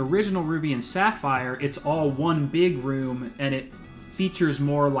the original Ruby and Sapphire, it's all one big room, and it features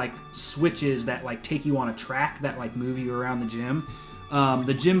more like switches that like take you on a track that like move you around the gym.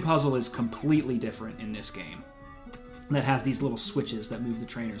 The gym puzzle is completely different in this game. That has these little switches that move the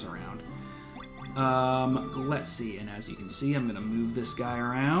trainers around. Let's see, and as you can see, I'm gonna move this guy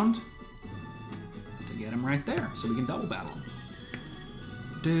around to get him right there, so we can double battle him.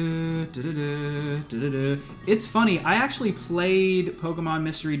 It's funny, I actually played Pokemon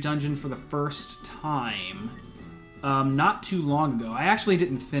Mystery Dungeon for the first time not too long ago. I actually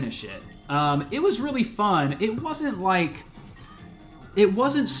didn't finish it. It was really fun. It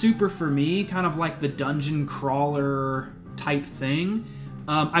wasn't super for me, kind of like the dungeon crawler type thing.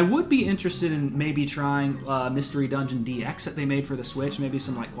 I would be interested in maybe trying Mystery Dungeon DX that they made for the Switch, maybe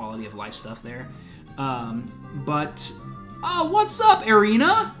some like quality of life stuff there. But oh, what's up,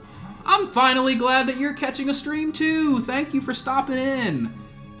 Arena? I'm finally glad that you're catching a stream too. Thank you for stopping in.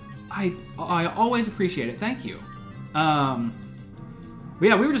 I always appreciate it. Thank you. But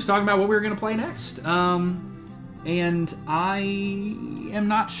yeah, we were just talking about what we were gonna play next. And I am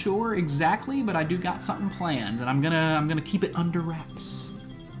not sure exactly, but I do got something planned, and I'm gonna keep it under wraps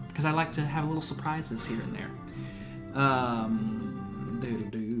because I like to have little surprises here and there.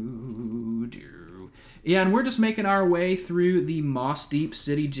 Yeah, and we're just making our way through the Moss Deep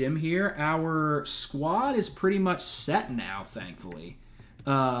City gym here. Our squad is pretty much set now, thankfully.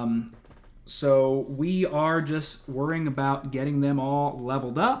 So we are just worrying about getting them all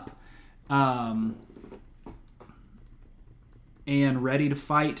leveled up and ready to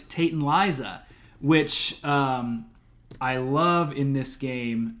fight Tate and Liza, which I love in this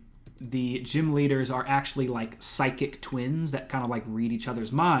game. The gym leaders are actually like psychic twins that kind of like read each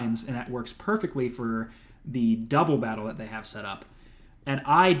other's minds, and that works perfectly for the double battle that they have set up. And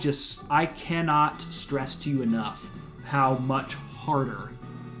I cannot stress to you enough how much harder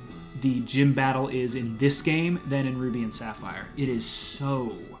the gym battle is in this game than in Ruby and Sapphire. It is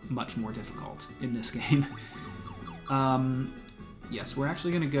so much more difficult in this game. Yes, we're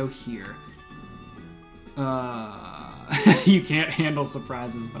actually going to go here. You can't handle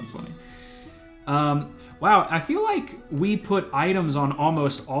surprises. That's funny. Wow, I feel like we put items on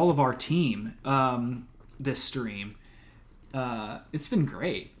almost all of our team this stream. It's been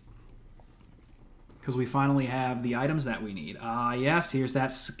great. Because we finally have the items that we need. Yes, here's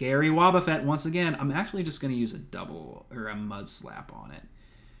that scary Wobbuffet once again. I'm actually just going to use a double or a mud slap on it.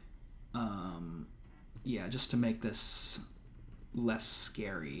 Yeah, just to make this less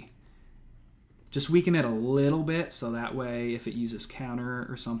scary. Just weaken it a little bit, so that way if it uses counter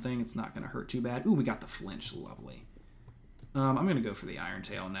or something, it's not going to hurt too bad. Ooh, we got the flinch. Lovely. I'm going to go for the Iron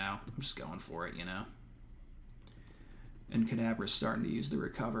Tail now. I'm just going for it, you know. And Kadabra's starting to use the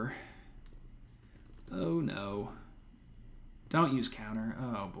recover. Oh, no. Don't use counter.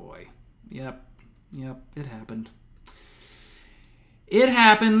 Oh, boy. Yep, it happened. It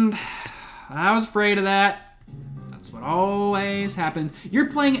happened. I was afraid of that. That's what always happened. You're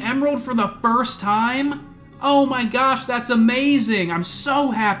playing Emerald for the first time? Oh my gosh, that's amazing. I'm so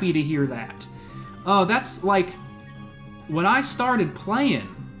happy to hear that. Oh, that's like when I started playing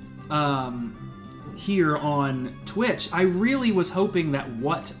here on Twitch, I really was hoping that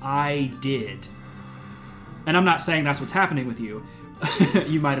what I did, and I'm not saying that's what's happening with you.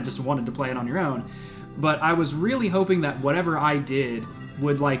 You might have just wanted to play it on your own, but I was really hoping that whatever I did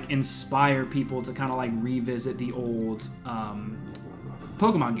would like inspire people to kind of like revisit the old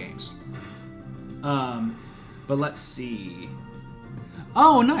Pokemon games. But let's see.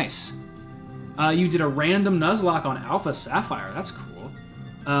 Oh, nice. You did a random Nuzlocke on Alpha Sapphire. That's cool.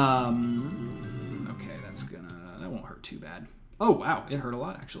 Okay, that won't hurt too bad. Oh wow, it hurt a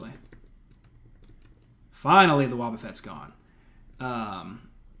lot actually. Finally, the Wobbuffet's gone.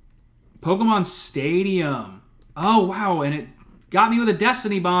 Pokemon Stadium. Oh wow, and it got me with a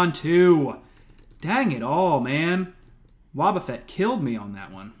Destiny Bond, too. Dang it all, man. Wobbuffet killed me on that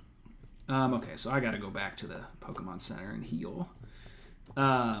one. Okay, so I gotta go back to the Pokemon Center and heal.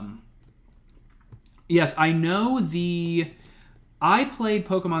 Yes, I know I played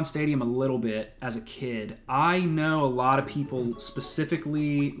Pokemon Stadium a little bit as a kid. I know a lot of people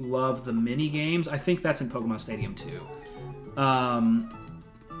specifically love the mini games. I think that's in Pokemon Stadium, too.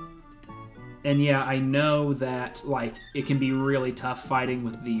 And yeah, I know that like it can be really tough fighting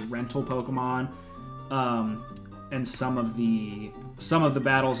with the rental Pokemon, and some of the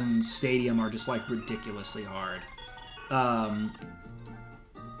battles in Stadium are just like ridiculously hard.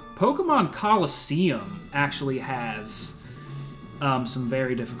 Pokemon Coliseum actually has some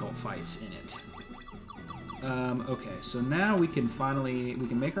very difficult fights in it. Okay, so now we can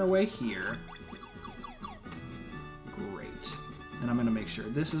make our way here. And I'm going to make sure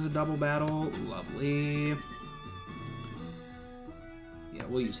this is a double battle. Lovely. Yeah,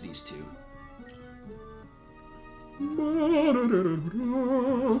 we'll use these two.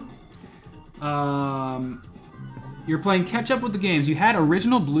 You're playing catch up with the games. You had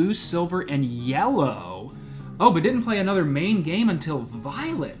original blue, silver, and yellow. Oh, but didn't play another main game until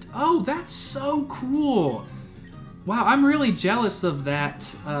Violet. Oh, that's so cool. Wow, I'm really jealous of that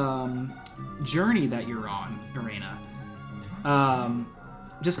journey that you're on, Arena.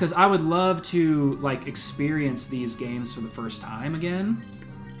 Just because I would love to like experience these games for the first time again.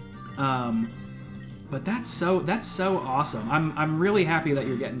 But that's so awesome. I'm really happy that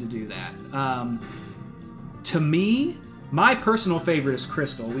you're getting to do that. To me, my personal favorite is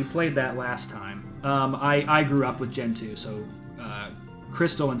Crystal. We played that last time. I grew up with Gen 2, so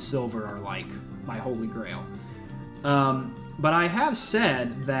Crystal and Silver are like my holy grail. But I have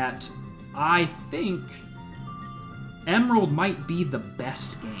said that I think Emerald might be the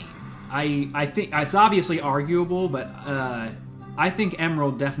best game. I think it's obviously arguable, but I think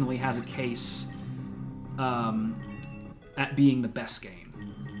Emerald definitely has a case at being the best game.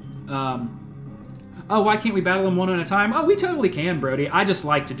 Oh, why can't we battle them one at a time? Oh, we totally can, Brody. I just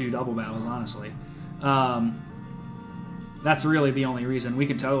like to do double battles, honestly. That's really the only reason. We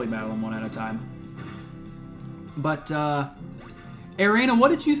could totally battle them one at a time. But, Arena, what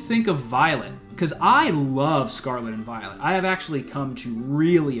did you think of Violet? Because I love Scarlet and Violet. I have actually come to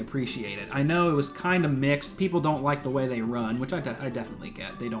really appreciate it. I know it was kind of mixed. People don't like the way they run, which I definitely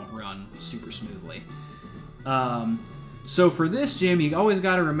get. They don't run super smoothly. So for this gym, you always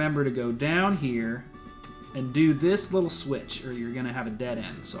got to remember to go down here and do this little switch, or you're going to have a dead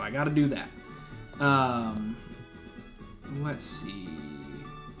end. So I got to do that. Let's see.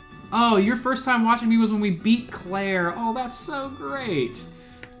 Oh, your first time watching me was when we beat Claire. Oh, that's so great.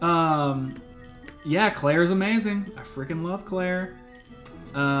 Yeah, Claire's amazing. I freaking love Claire.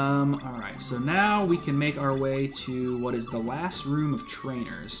 Alright, so now we can make our way to what is the last room of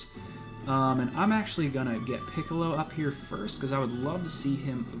trainers. And I'm actually gonna get Piccolo up here first, because I would love to see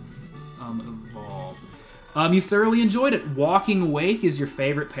him evolve. You thoroughly enjoyed it. Walking Wake is your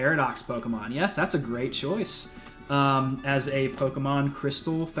favorite Paradox Pokemon. Yes, that's a great choice. As a Pokemon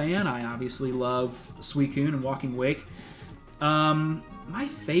Crystal fan, I obviously love Suicune and Walking Wake. My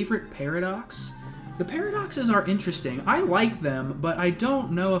favorite Paradox? The Paradoxes are interesting. I like them, but I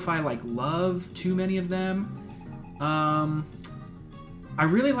don't know if I, like, love too many of them. I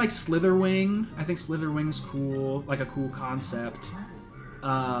really like Slitherwing. I think Slitherwing's cool, like a cool concept.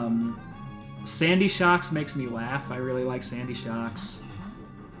 Sandy Shocks makes me laugh. I really like Sandy Shocks.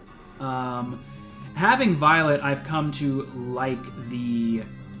 Having Violet, I've come to like the,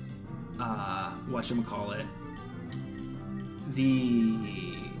 whatchamacallit,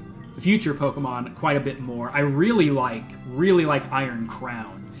 the future Pokemon quite a bit more. I really like Iron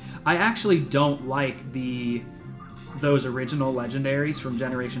Crown. I actually don't like those original legendaries from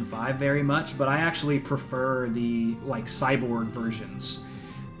Generation 5 very much, but I actually prefer the, like, cyborg versions.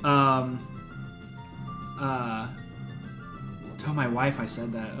 Tell my wife I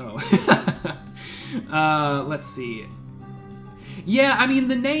said that. Oh. Let's see. Yeah, I mean,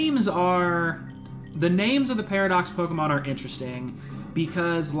 the names of the Paradox Pokemon are interesting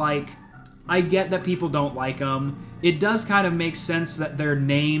because, like, I get that people don't like them. It does kind of make sense that they're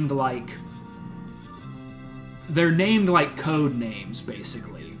named like code names,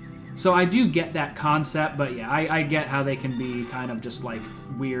 basically. So I do get that concept, but yeah, I get how they can be kind of just, like,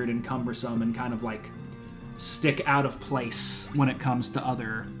 weird and cumbersome and kind of, like, stick out of place when it comes to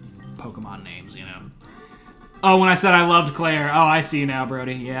other Pokemon names, you know? Oh, when I said I loved Claire. Oh, I see now,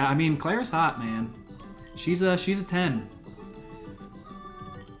 Brody. Yeah, I mean, Claire's hot, man. She's a 10.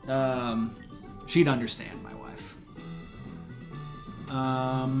 She'd understand, my wife.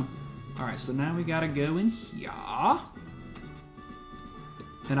 Alright, so now we gotta go in here.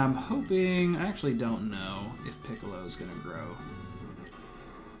 And I'm hoping... I actually don't know if Piccolo's gonna grow.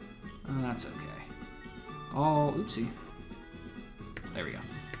 That's okay. Oopsie. There we go.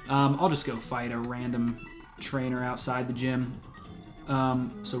 I'll just go fight a random trainer outside the gym.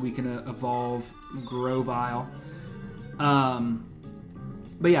 So we can evolve Grovyle.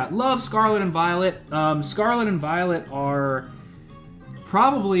 But yeah, love Scarlet and Violet. Scarlet and Violet are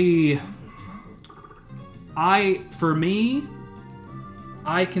probably... For me,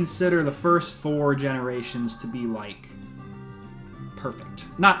 I consider the first 4 generations to be, like, perfect.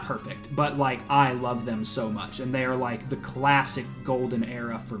 Not perfect, but, like, I love them so much. And they are, like, the classic golden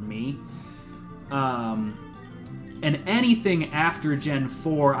era for me. And anything after Gen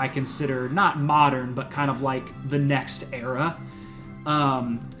 4 I consider not modern, but kind of like the next era.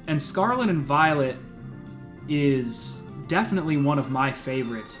 And Scarlet and Violet is definitely one of my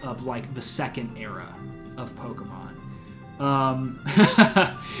favorites of, like, the second era of Pokemon.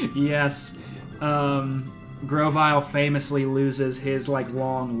 Yes. Grovyle famously loses his, like,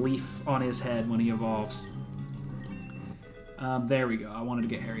 long leaf on his head when he evolves. There we go. I wanted to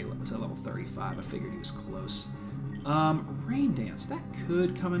get Harry to level 35. I figured he was close. Rain Dance. That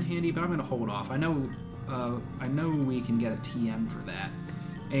could come in handy, but I'm going to hold off. I know we can get a TM for that.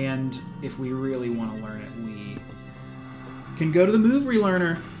 And if we really want to learn it, we can go to the Move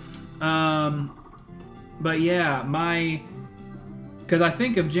Relearner. But yeah, because I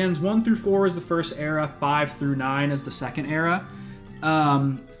think of Gens 1 through 4 as the first era, 5 through 9 as the second era.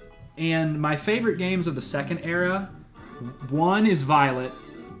 And my favorite games of the second era, 1 is Violet,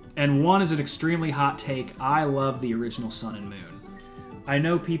 and 1 is an extremely hot take. I love the original Sun and Moon. I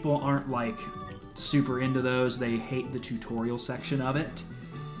know people aren't, like, super into those. They hate the tutorial section of it.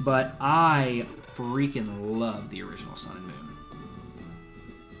 But I freaking love the original Sun and Moon.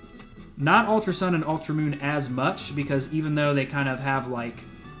 Not Ultra Sun and Ultra Moon as much, because even though they kind of have, like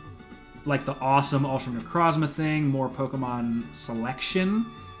the awesome Ultra Necrozma thing, more Pokemon selection,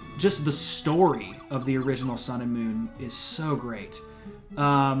 just the story of the original Sun and Moon is so great.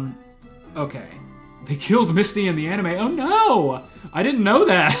 Okay. They killed Misty in the anime. Oh no! I didn't know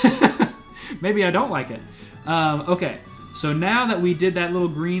that. Maybe I don't like it. Okay. So now that we did that little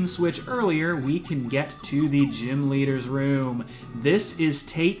green switch earlier, we can get to the gym leader's room. This is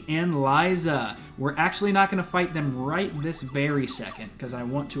Tate and Liza. We're actually not going to fight them right this very second, because I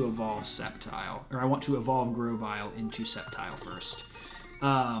want to evolve Sceptile, or I want to evolve Grovyle into Sceptile first.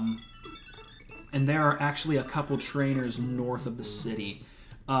 And there are actually a couple trainers north of the city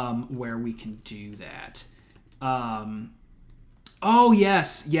where we can do that. Oh,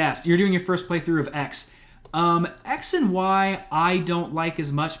 yes, you're doing your first playthrough of X. X and Y I don't like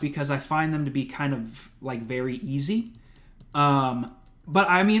as much because I find them to be kind of, like, very easy. But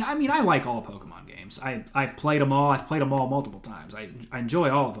I mean I like all Pokemon games. I've played them all. I've played them all multiple times. I enjoy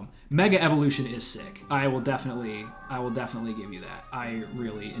all of them. Mega Evolution is sick. I will definitely give you that. I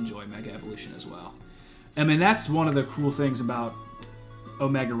really enjoy Mega Evolution as well. I mean, that's one of the cool things about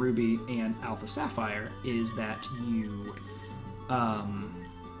Omega Ruby and Alpha Sapphire is that you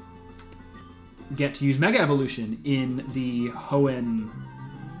get to use Mega Evolution in the Hoenn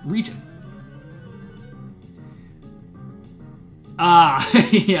region. Ah,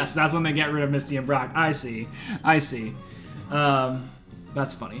 yes, that's when they get rid of Misty and Brock. I see. I see.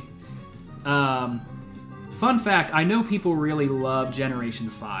 That's funny. Fun fact, I know people really love Generation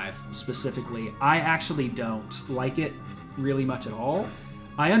 5 specifically. I actually don't like it really much at all.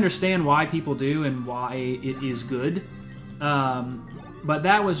 I understand why people do and why it is good. But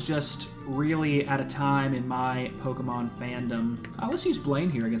that was just really at a time in my Pokemon fandom. Let's use Blaine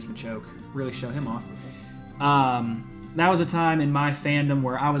here against Machoke. Really show him off. That was a time in my fandom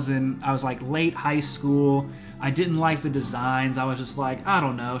where I was like late high school. I didn't like the designs. I was just like, I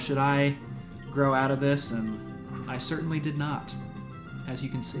don't know, should I grow out of this? And I certainly did not, as you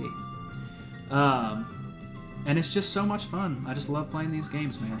can see. And it's just so much fun. I just love playing these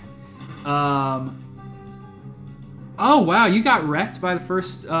games, man. Oh, wow, you got wrecked by the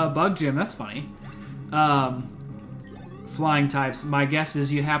first bug gym. That's funny. Flying types. My guess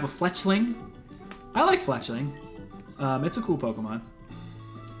is you have a Fletchling. I like Fletchling. It's a cool Pokemon.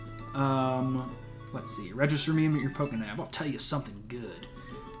 Let's see. Register me at your Pokénav. I'll tell you something good.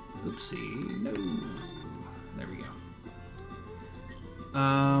 Oopsie. No. There we go.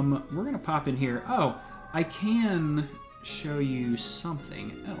 We're going to pop in here. Oh, I can show you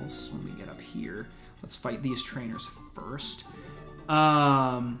something else when we get up here. Let's fight these trainers first.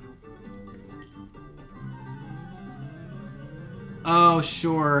 Oh,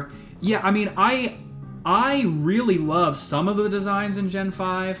 sure. Yeah, I mean, I really love some of the designs in Gen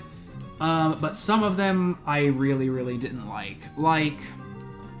 5, but some of them I really, really didn't like. Like,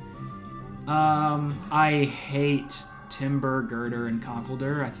 I hate Timber, Girder, and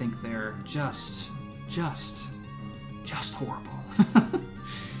Conkeldurr. I think they're just horrible.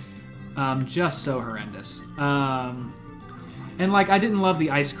 Just so horrendous. And, like, I didn't love the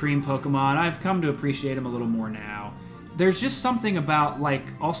Ice Cream Pokemon. I've come to appreciate them a little more now. There's just something about, like,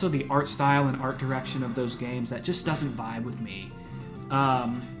 also the art style and art direction of those games that just doesn't vibe with me.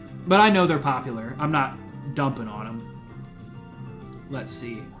 But I know they're popular. I'm not dumping on them. Let's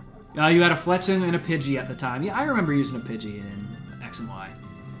see. You had a Fletchling and a Pidgey at the time. Yeah, I remember using a Pidgey in X and Y.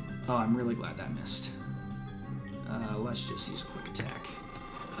 Oh, I'm really glad that missed. Let's just use a quick attack.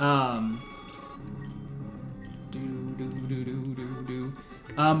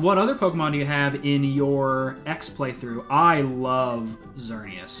 What other Pokemon do you have in your X playthrough? I love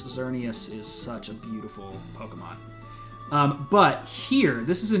Xerneas. Xerneas is such a beautiful Pokemon. But here,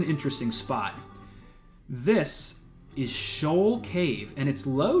 this is an interesting spot. This is Shoal Cave, and it's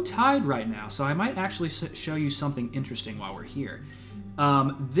low tide right now, so I might actually show you something interesting while we're here.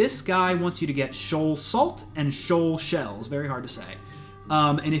 This guy wants you to get Shoal Salt and Shoal Shells. Very hard to say.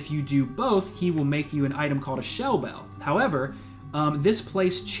 And if you do both, he will make you an item called a Shell Bell. However, this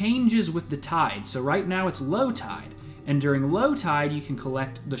place changes with the tide. So right now it's low tide. And during low tide, you can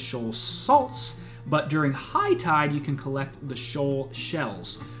collect the Shoal Salts. But during high tide, you can collect the Shoal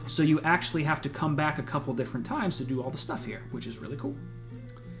Shells. So you actually have to come back a couple different times to do all the stuff here, which is really cool.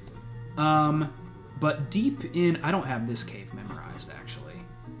 But deep in... I don't have this cave memorized, actually.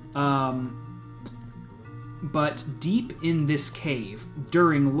 But deep in this cave,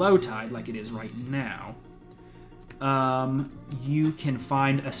 during low tide, like it is right now, you can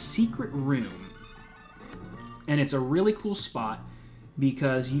find a secret room. And it's a really cool spot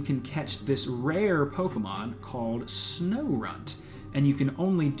because you can catch this rare Pokemon called Snorunt. And you can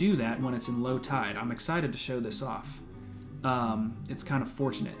only do that when it's in low tide. I'm excited to show this off. It's kind of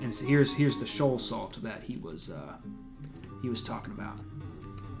fortunate. And so here's the Shoal Salt that he was talking about.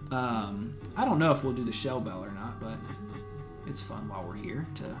 I don't know if we'll do the Shell Bell or not, but it's fun while we're here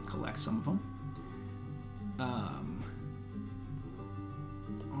to collect some of them.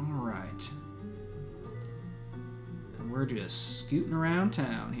 Alright. And we're just scooting around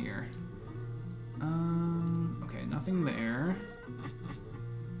town here. Okay, nothing there.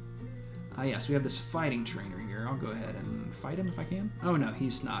 Yes, we have this fighting trainer here. I'll go ahead and fight him if I can. Oh no,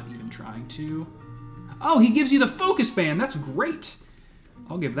 he's not even trying to. Oh, he gives you the Focus Band! That's great!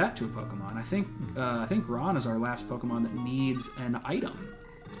 I'll give that to a Pokemon. I think Ron is our last Pokemon that needs an item.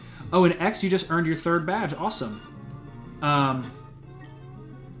 Oh, in X, you just earned your 3rd badge. Awesome.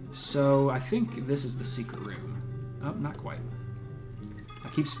 So I think this is the secret room. Oh, not quite. I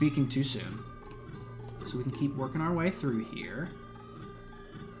keep speaking too soon. So we can keep working our way through here.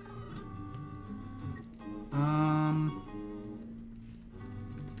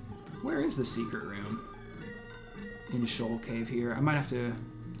 Where is the secret room? In Shoal Cave here. I might have to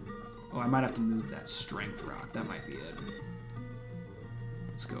Oh, I might have to move that strength rock. That might be it.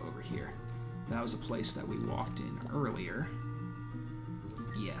 Let's go over here. That was a place that we walked in earlier.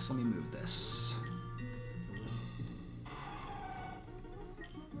 Yes, let me move this.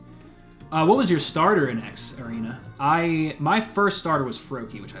 What was your starter in X Arena? My first starter was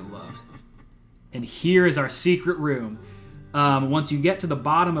Froakie, which I loved. And here is our secret room. Once you get to the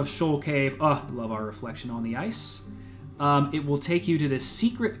bottom of Shoal Cave, love our reflection on the ice. It will take you to this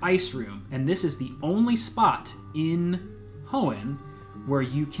secret ice room, and this is the only spot in Hoenn where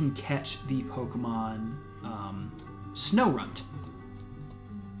you can catch the Pokemon Snorunt.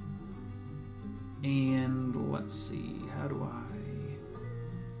 And let's see, how do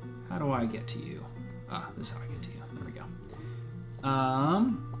I get to you? This is how I get to you. There we go.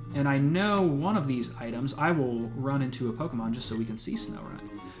 And I know one of these items, I will run into a Pokemon just so we can see Snorunt.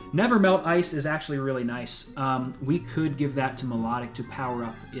 Never Melt Ice is actually really nice. We could give that to Melodic to power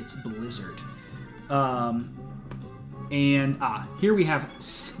up its Blizzard. Here we have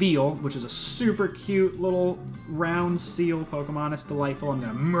Spheal, which is a super cute little round seal Pokemon. It's delightful. I'm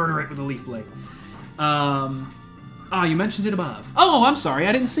going to murder it with a Leaf Blade. You mentioned it above. Oh, I'm sorry.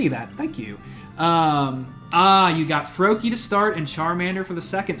 I didn't see that. Thank you. You got Froakie to start and Charmander for the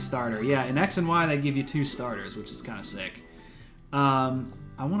second starter. Yeah, in X and Y, they give you 2 starters, which is kind of sick.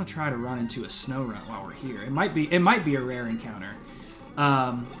 I want to try to run into a Snorunt while we're here. It might be a rare encounter.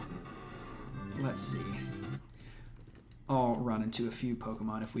 Let's see. I'll run into a few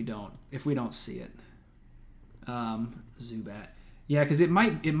Pokemon if we don't see it. Zubat. Yeah, because it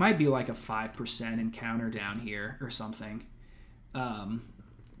might be like a 5% encounter down here or something.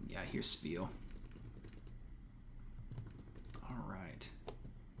 Yeah, here's Spheal. All right.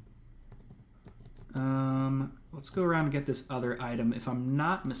 Let's go around and get this other item. If I'm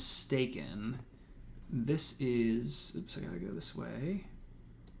not mistaken, this is... Oops, I gotta go this way.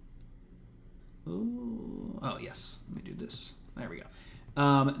 Oh, yes. Let me do this. There we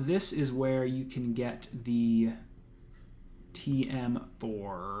go. This is where you can get the TM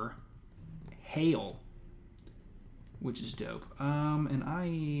for Hail, which is dope. And I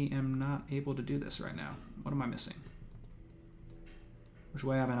am not able to do this right now. What am I missing? Which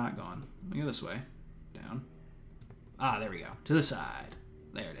way have I not gone? Let me go this way. Down. There we go. To the side.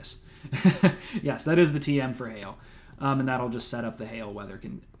 There it is. Yes, that is the TM for Hail. And that'll just set up the Hail weather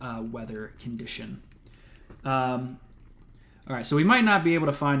condition. All right, so we might not be able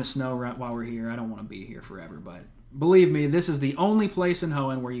to find a Snorunt while we're here. I don't want to be here forever, but believe me, this is the only place in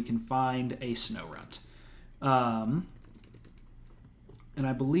Hoenn where you can find a Snorunt. And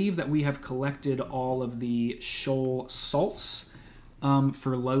I believe that we have collected all of the Shoal Salts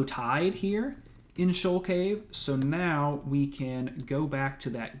for low tide here in Shoal Cave. So now we can go back to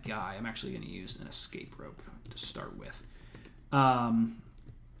that guy. I'm actually going to use an escape rope to start with.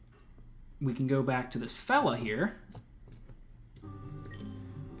 We can go back to this fella here.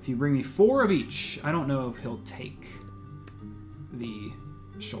 If you bring me 4 of each, I don't know if he'll take the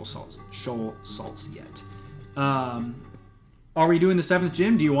Shoal Salts yet. Are we doing the 7th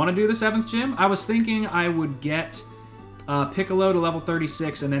gym? Do you want to do the 7th gym? I was thinking I would get Piccolo to level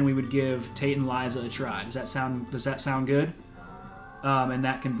 36, and then we would give Tate and Liza a try. Does that sound good? And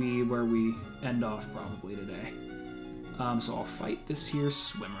that can be where we end off probably today. So I'll fight this here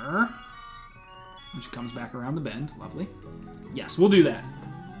swimmer, which comes back around the bend. Lovely. Yes, we'll do that.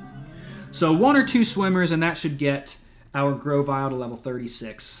 So 1 or 2 swimmers, and that should get our Grovyle to level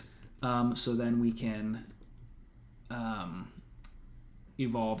 36. So then we can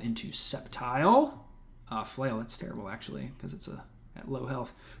evolve into Sceptile. Flail, that's terrible actually, because it's at low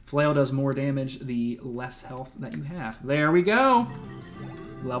health. Flail does more damage the less health that you have. There we go.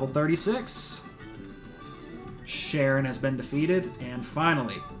 Level 36. Sharon has been defeated, and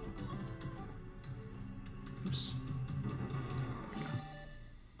finally... Oops.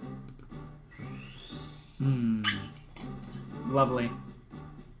 Lovely.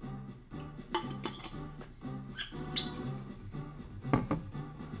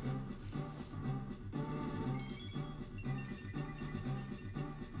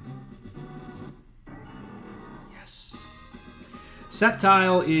 Yes.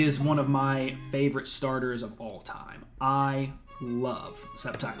 Sceptile is one of my favorite starters of all time. I love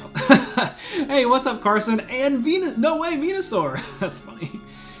Sceptile. Hey, what's up, Carson? And Venus? No way, Venusaur. That's funny.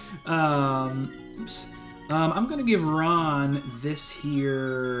 Oops. I'm going to give Ron this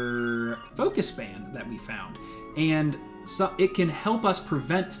here focus band that we found. And so it can help us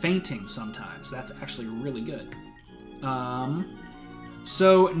prevent fainting sometimes. That's actually really good.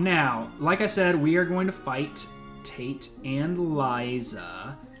 So now, like I said, we are going to fight Tate and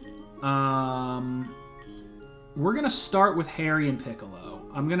Liza. we're going to start with Harry and Piccolo.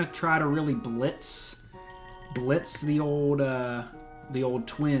 I'm going to try to really blitz the old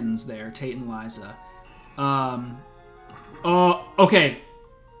twins there, Tate and Liza. Okay.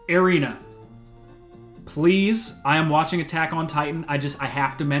 Arena. Please, I am watching Attack on Titan. I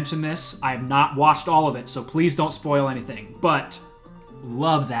have to mention this. I have not watched all of it, so please don't spoil anything. But,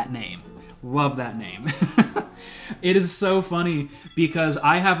 love that name. Love that name. It is so funny because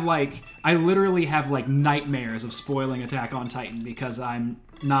I literally have like nightmares of spoiling Attack on Titan because I'm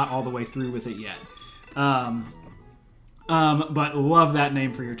not all the way through with it yet. But love that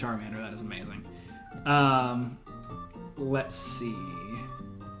name for your Charmander. That is amazing. Let's see.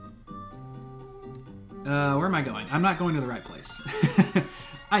 Where am I going? I'm not going to the right place.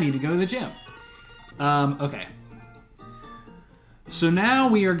 I need to go to the gym. Okay. So now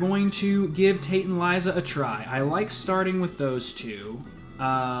we are going to give Tate and Liza a try. I like starting with those two.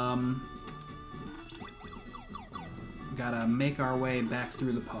 Gotta make our way back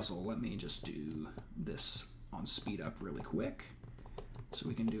through the puzzle. Let me just do this on speed up really quick so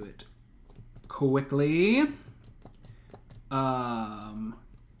we can do it quickly.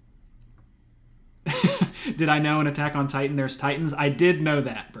 Did I know in Attack on Titan there's Titans? I did know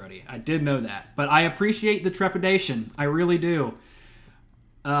that, Brody. I did know that. But I appreciate the trepidation. I really do.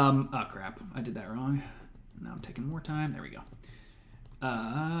 Oh, crap. I did that wrong. Now I'm taking more time. There we go.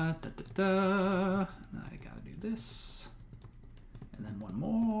 Now I gotta do this. And then one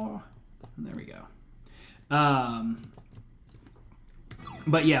more. And there we go.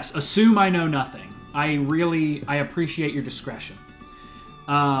 But yes, assume I know nothing. I appreciate your discretion.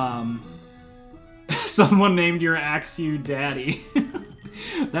 Someone named your Axew Daddy.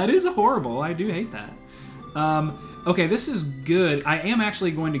 That is horrible. I do hate that. Okay, this is good. I am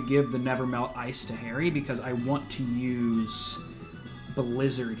actually going to give the Never Melt Ice to Harry because I want to use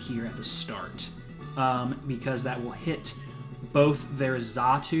Blizzard here at the start. Because that will hit both their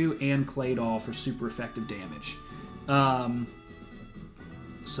Xatu and Claydol for super effective damage.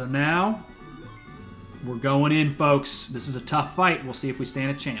 So now, we're going in, folks. This is a tough fight. We'll see if we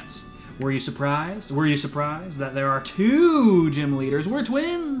stand a chance. Were you surprised? Were you surprised that there are two gym leaders? We're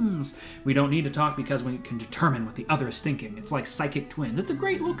twins! We don't need to talk because we can determine what the other is thinking. It's like psychic twins. It's a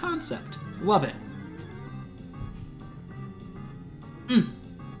great little concept. Love it.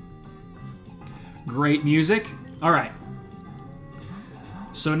 Great music. All right.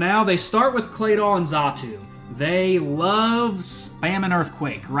 So now they start with Claydol and Xatu. They love spamming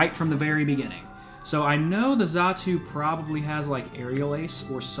Earthquake right from the very beginning. So I know the Xatu probably has like Aerial Ace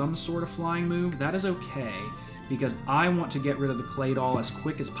or some sort of flying move. That is okay, because I want to get rid of the Claydol as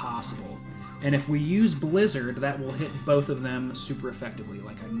quick as possible. And if we use Blizzard, that will hit both of them super effectively,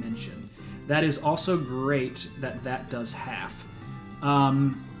 like I mentioned. That is also great that that does half.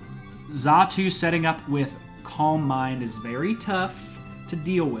 Xatu setting up with Calm Mind is very tough to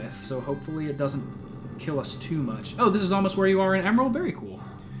deal with, so hopefully it doesn't kill us too much. Oh, this is almost where you are in Emerald? Very cool.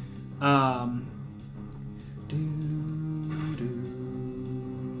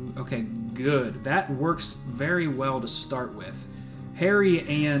 Okay, good. That works very well to start with.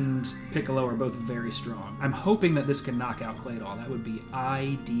 Harry and Piccolo are both very strong. I'm hoping that this can knock out Claydol. That would be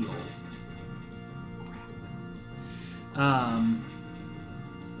ideal.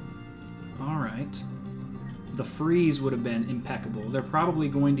 Alright. The freeze would have been impeccable. They're probably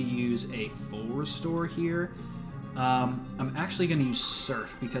going to use a full restore here. I'm actually going to use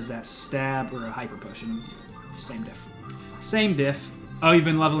Surf because that stab or a Hyper Potion, same diff. Same diff. Oh, you've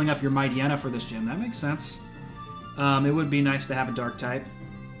been leveling up your Mightyena for this gym. That makes sense. It would be nice to have a Dark type.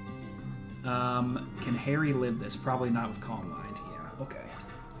 Can Harry live this? Probably not with Calm Mind. Yeah, okay.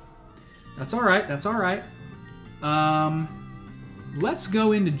 That's alright, that's alright. Let's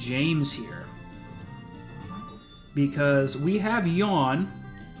go into James here. Because we have Yawn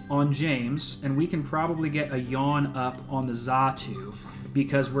on James, and we can probably get a Yawn up on the Xatu,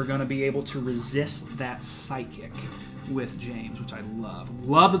 because we're going to be able to resist that Psychic with James, which I love.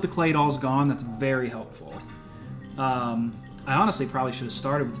 Love that the Claydol's gone. That's very helpful. I honestly probably should have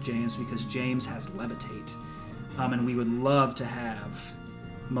started with James, because James has Levitate, and we would love to have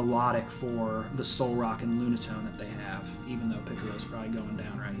Melodic for the Soul Rock and Lunatone that they have, even though Piccolo's probably going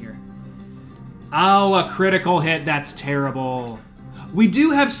down right here. Oh, a critical hit. That's terrible. We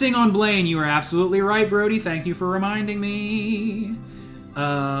do have Sing on Blaine. You are absolutely right, Brody. Thank you for reminding me.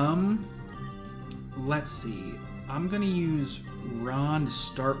 Let's see. I'm going to use Ron to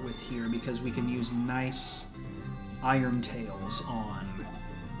start with here because we can use nice Iron Tails on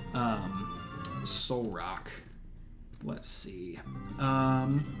Soul Rock. Let's see.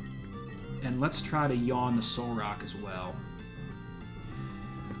 And let's try to Yawn the Soul Rock as well.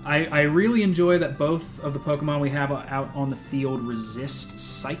 I really enjoy that both of the Pokemon we have out on the field resist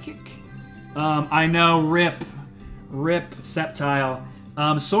Psychic. I know, rip Sceptile.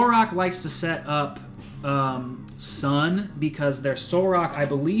 Solrock likes to set up Sun because their Solrock, I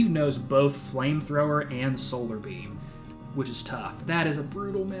believe, knows both Flamethrower and Solar Beam, which is tough. That is a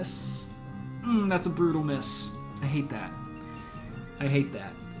brutal miss. That's a brutal miss. I hate that. I hate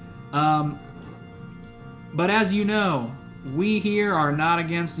that. But as you know, we here are not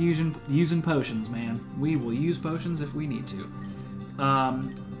against using potions, man. We will use potions if we need to.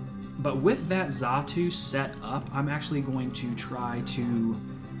 But with that Xatu set up, I'm actually going to try to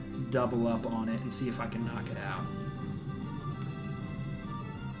double up on it and see if I can knock it out.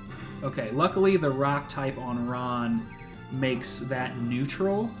 Okay, luckily the rock type on Ron makes that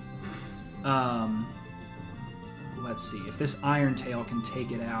neutral. Let's see, if this Iron Tail can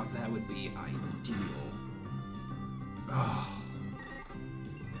take it out, that would be ideal. Oh.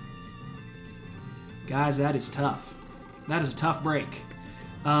 Guys, that is tough. That is a tough break.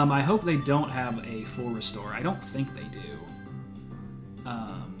 I hope they don't have a full restore. I don't think they do.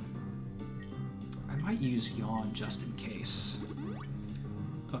 I might use Yawn just in case.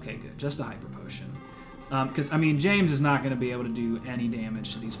 Okay, good. Just a Hyper Potion. Because, I mean, James is not going to be able to do any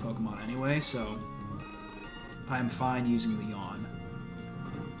damage to these Pokemon anyway, so I'm fine using the Yawn.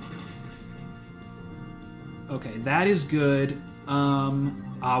 Okay, that is good.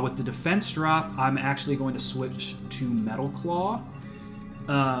 With the defense drop, I'm actually going to switch to Metal Claw.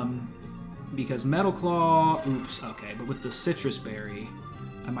 Because Metal Claw... Oops, okay, but with the Citrus Berry,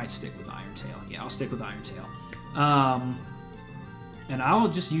 I might stick with Iron Tail. Yeah, I'll stick with Iron Tail. And I'll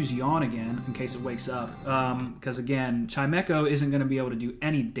just use Yawn again in case it wakes up. Because, again, Chimecho isn't going to be able to do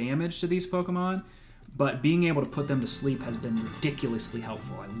any damage to these Pokemon, but being able to put them to sleep has been ridiculously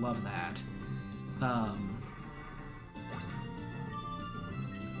helpful. I love that.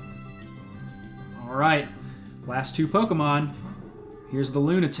 Alright, last two Pokemon. Here's the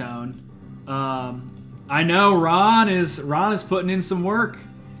Lunatone. I know Ron is putting in some work.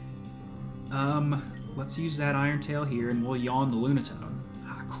 Let's use that Iron Tail here, and we'll Yawn the Lunatone.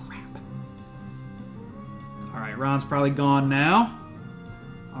 Ah, crap. Alright, Ron's probably gone now.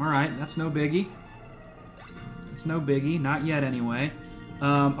 Alright, that's no biggie. It's no biggie, not yet anyway.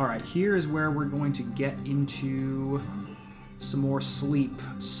 Alright, here is where we're going to get into some more sleep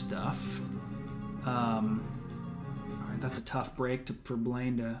stuff. Alright, that's a tough break for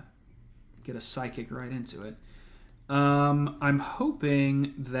Blaine to get a Psychic right into it. I'm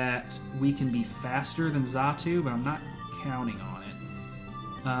hoping that we can be faster than Xatu, but I'm not counting on it.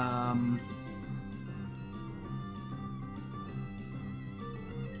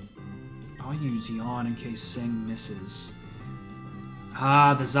 I'll use Yawn in case Sing misses.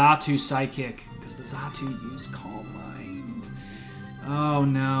 Ah, the Xatu Psychic, because the Xatu used Calm Mind. Oh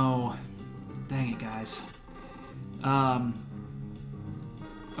no. Dang it, guys.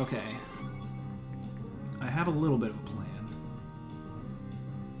 Okay. I have a little bit of a plan.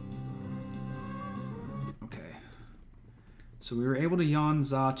 Okay. So we were able to Yawn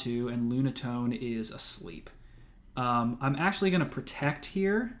Xatu, and Lunatone is asleep. I'm actually going to protect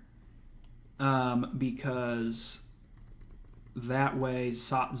here, because that way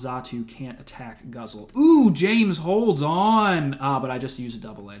Xatu can't attack Guzzle. Ooh, James holds on! But I just used a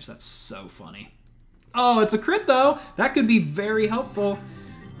double edge. That's so funny. Oh, it's a crit, though! That could be very helpful.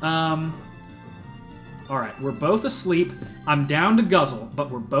 Alright, we're both asleep. I'm down to Guzzle,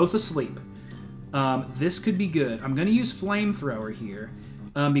 but we're both asleep. This could be good. I'm going to use Flamethrower here,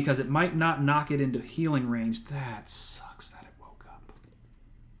 because it might not knock it into healing range. That sucks that it woke up.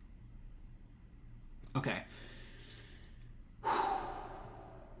 Okay.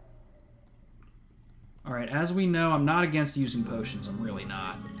 Alright, as we know, I'm not against using potions. I'm really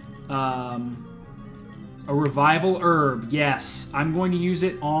not. A Revival Herb, yes. I'm going to use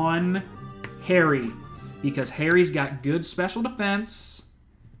it on Harry, because Harry's got good special defense.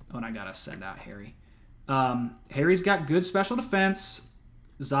 Oh, and I gotta send out Harry. Harry's got good special defense.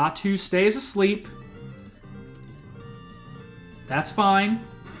 Xatu stays asleep. That's fine.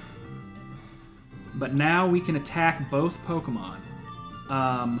 But now we can attack both Pokemon.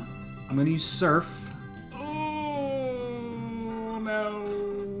 I'm gonna use Surf. Oh, no.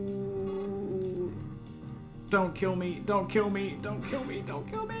 Don't kill me. Don't kill me. Don't kill me. Don't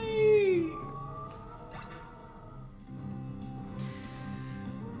kill me.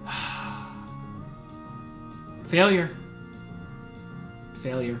 Failure.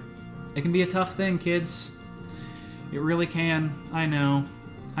 Failure. It can be a tough thing, kids. It really can. I know.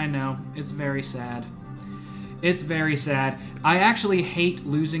 I know. It's very sad. It's very sad. I actually hate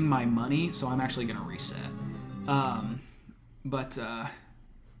losing my money, so I'm actually going to reset.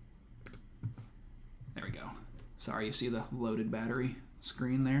 Sorry, you see the loaded battery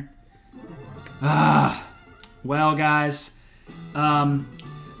screen there. Well, guys,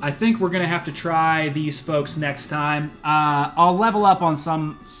 I think we're gonna have to try these folks next time. I'll level up on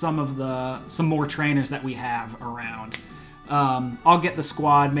some more trainers that we have around. I'll get the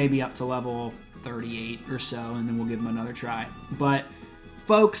squad maybe up to level 38 or so, and then we'll give them another try. But,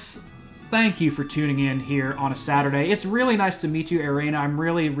 folks, thank you for tuning in here on a Saturday. It's really nice to meet you, Arena. I'm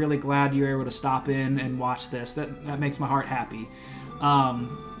really, really glad you were able to stop in and watch this. That makes my heart happy.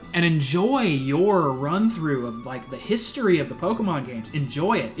 And enjoy your run-through of, like, the history of the Pokemon games.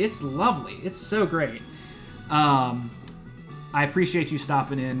 Enjoy it. It's lovely. It's so great. I appreciate you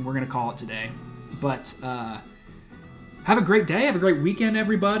stopping in. We're going to call it today. But, have a great day. Have a great weekend,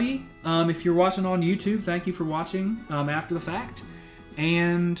 everybody. If you're watching on YouTube, thank you for watching after the fact.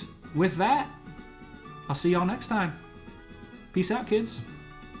 And with that, I'll see y'all next time. Peace out, kids.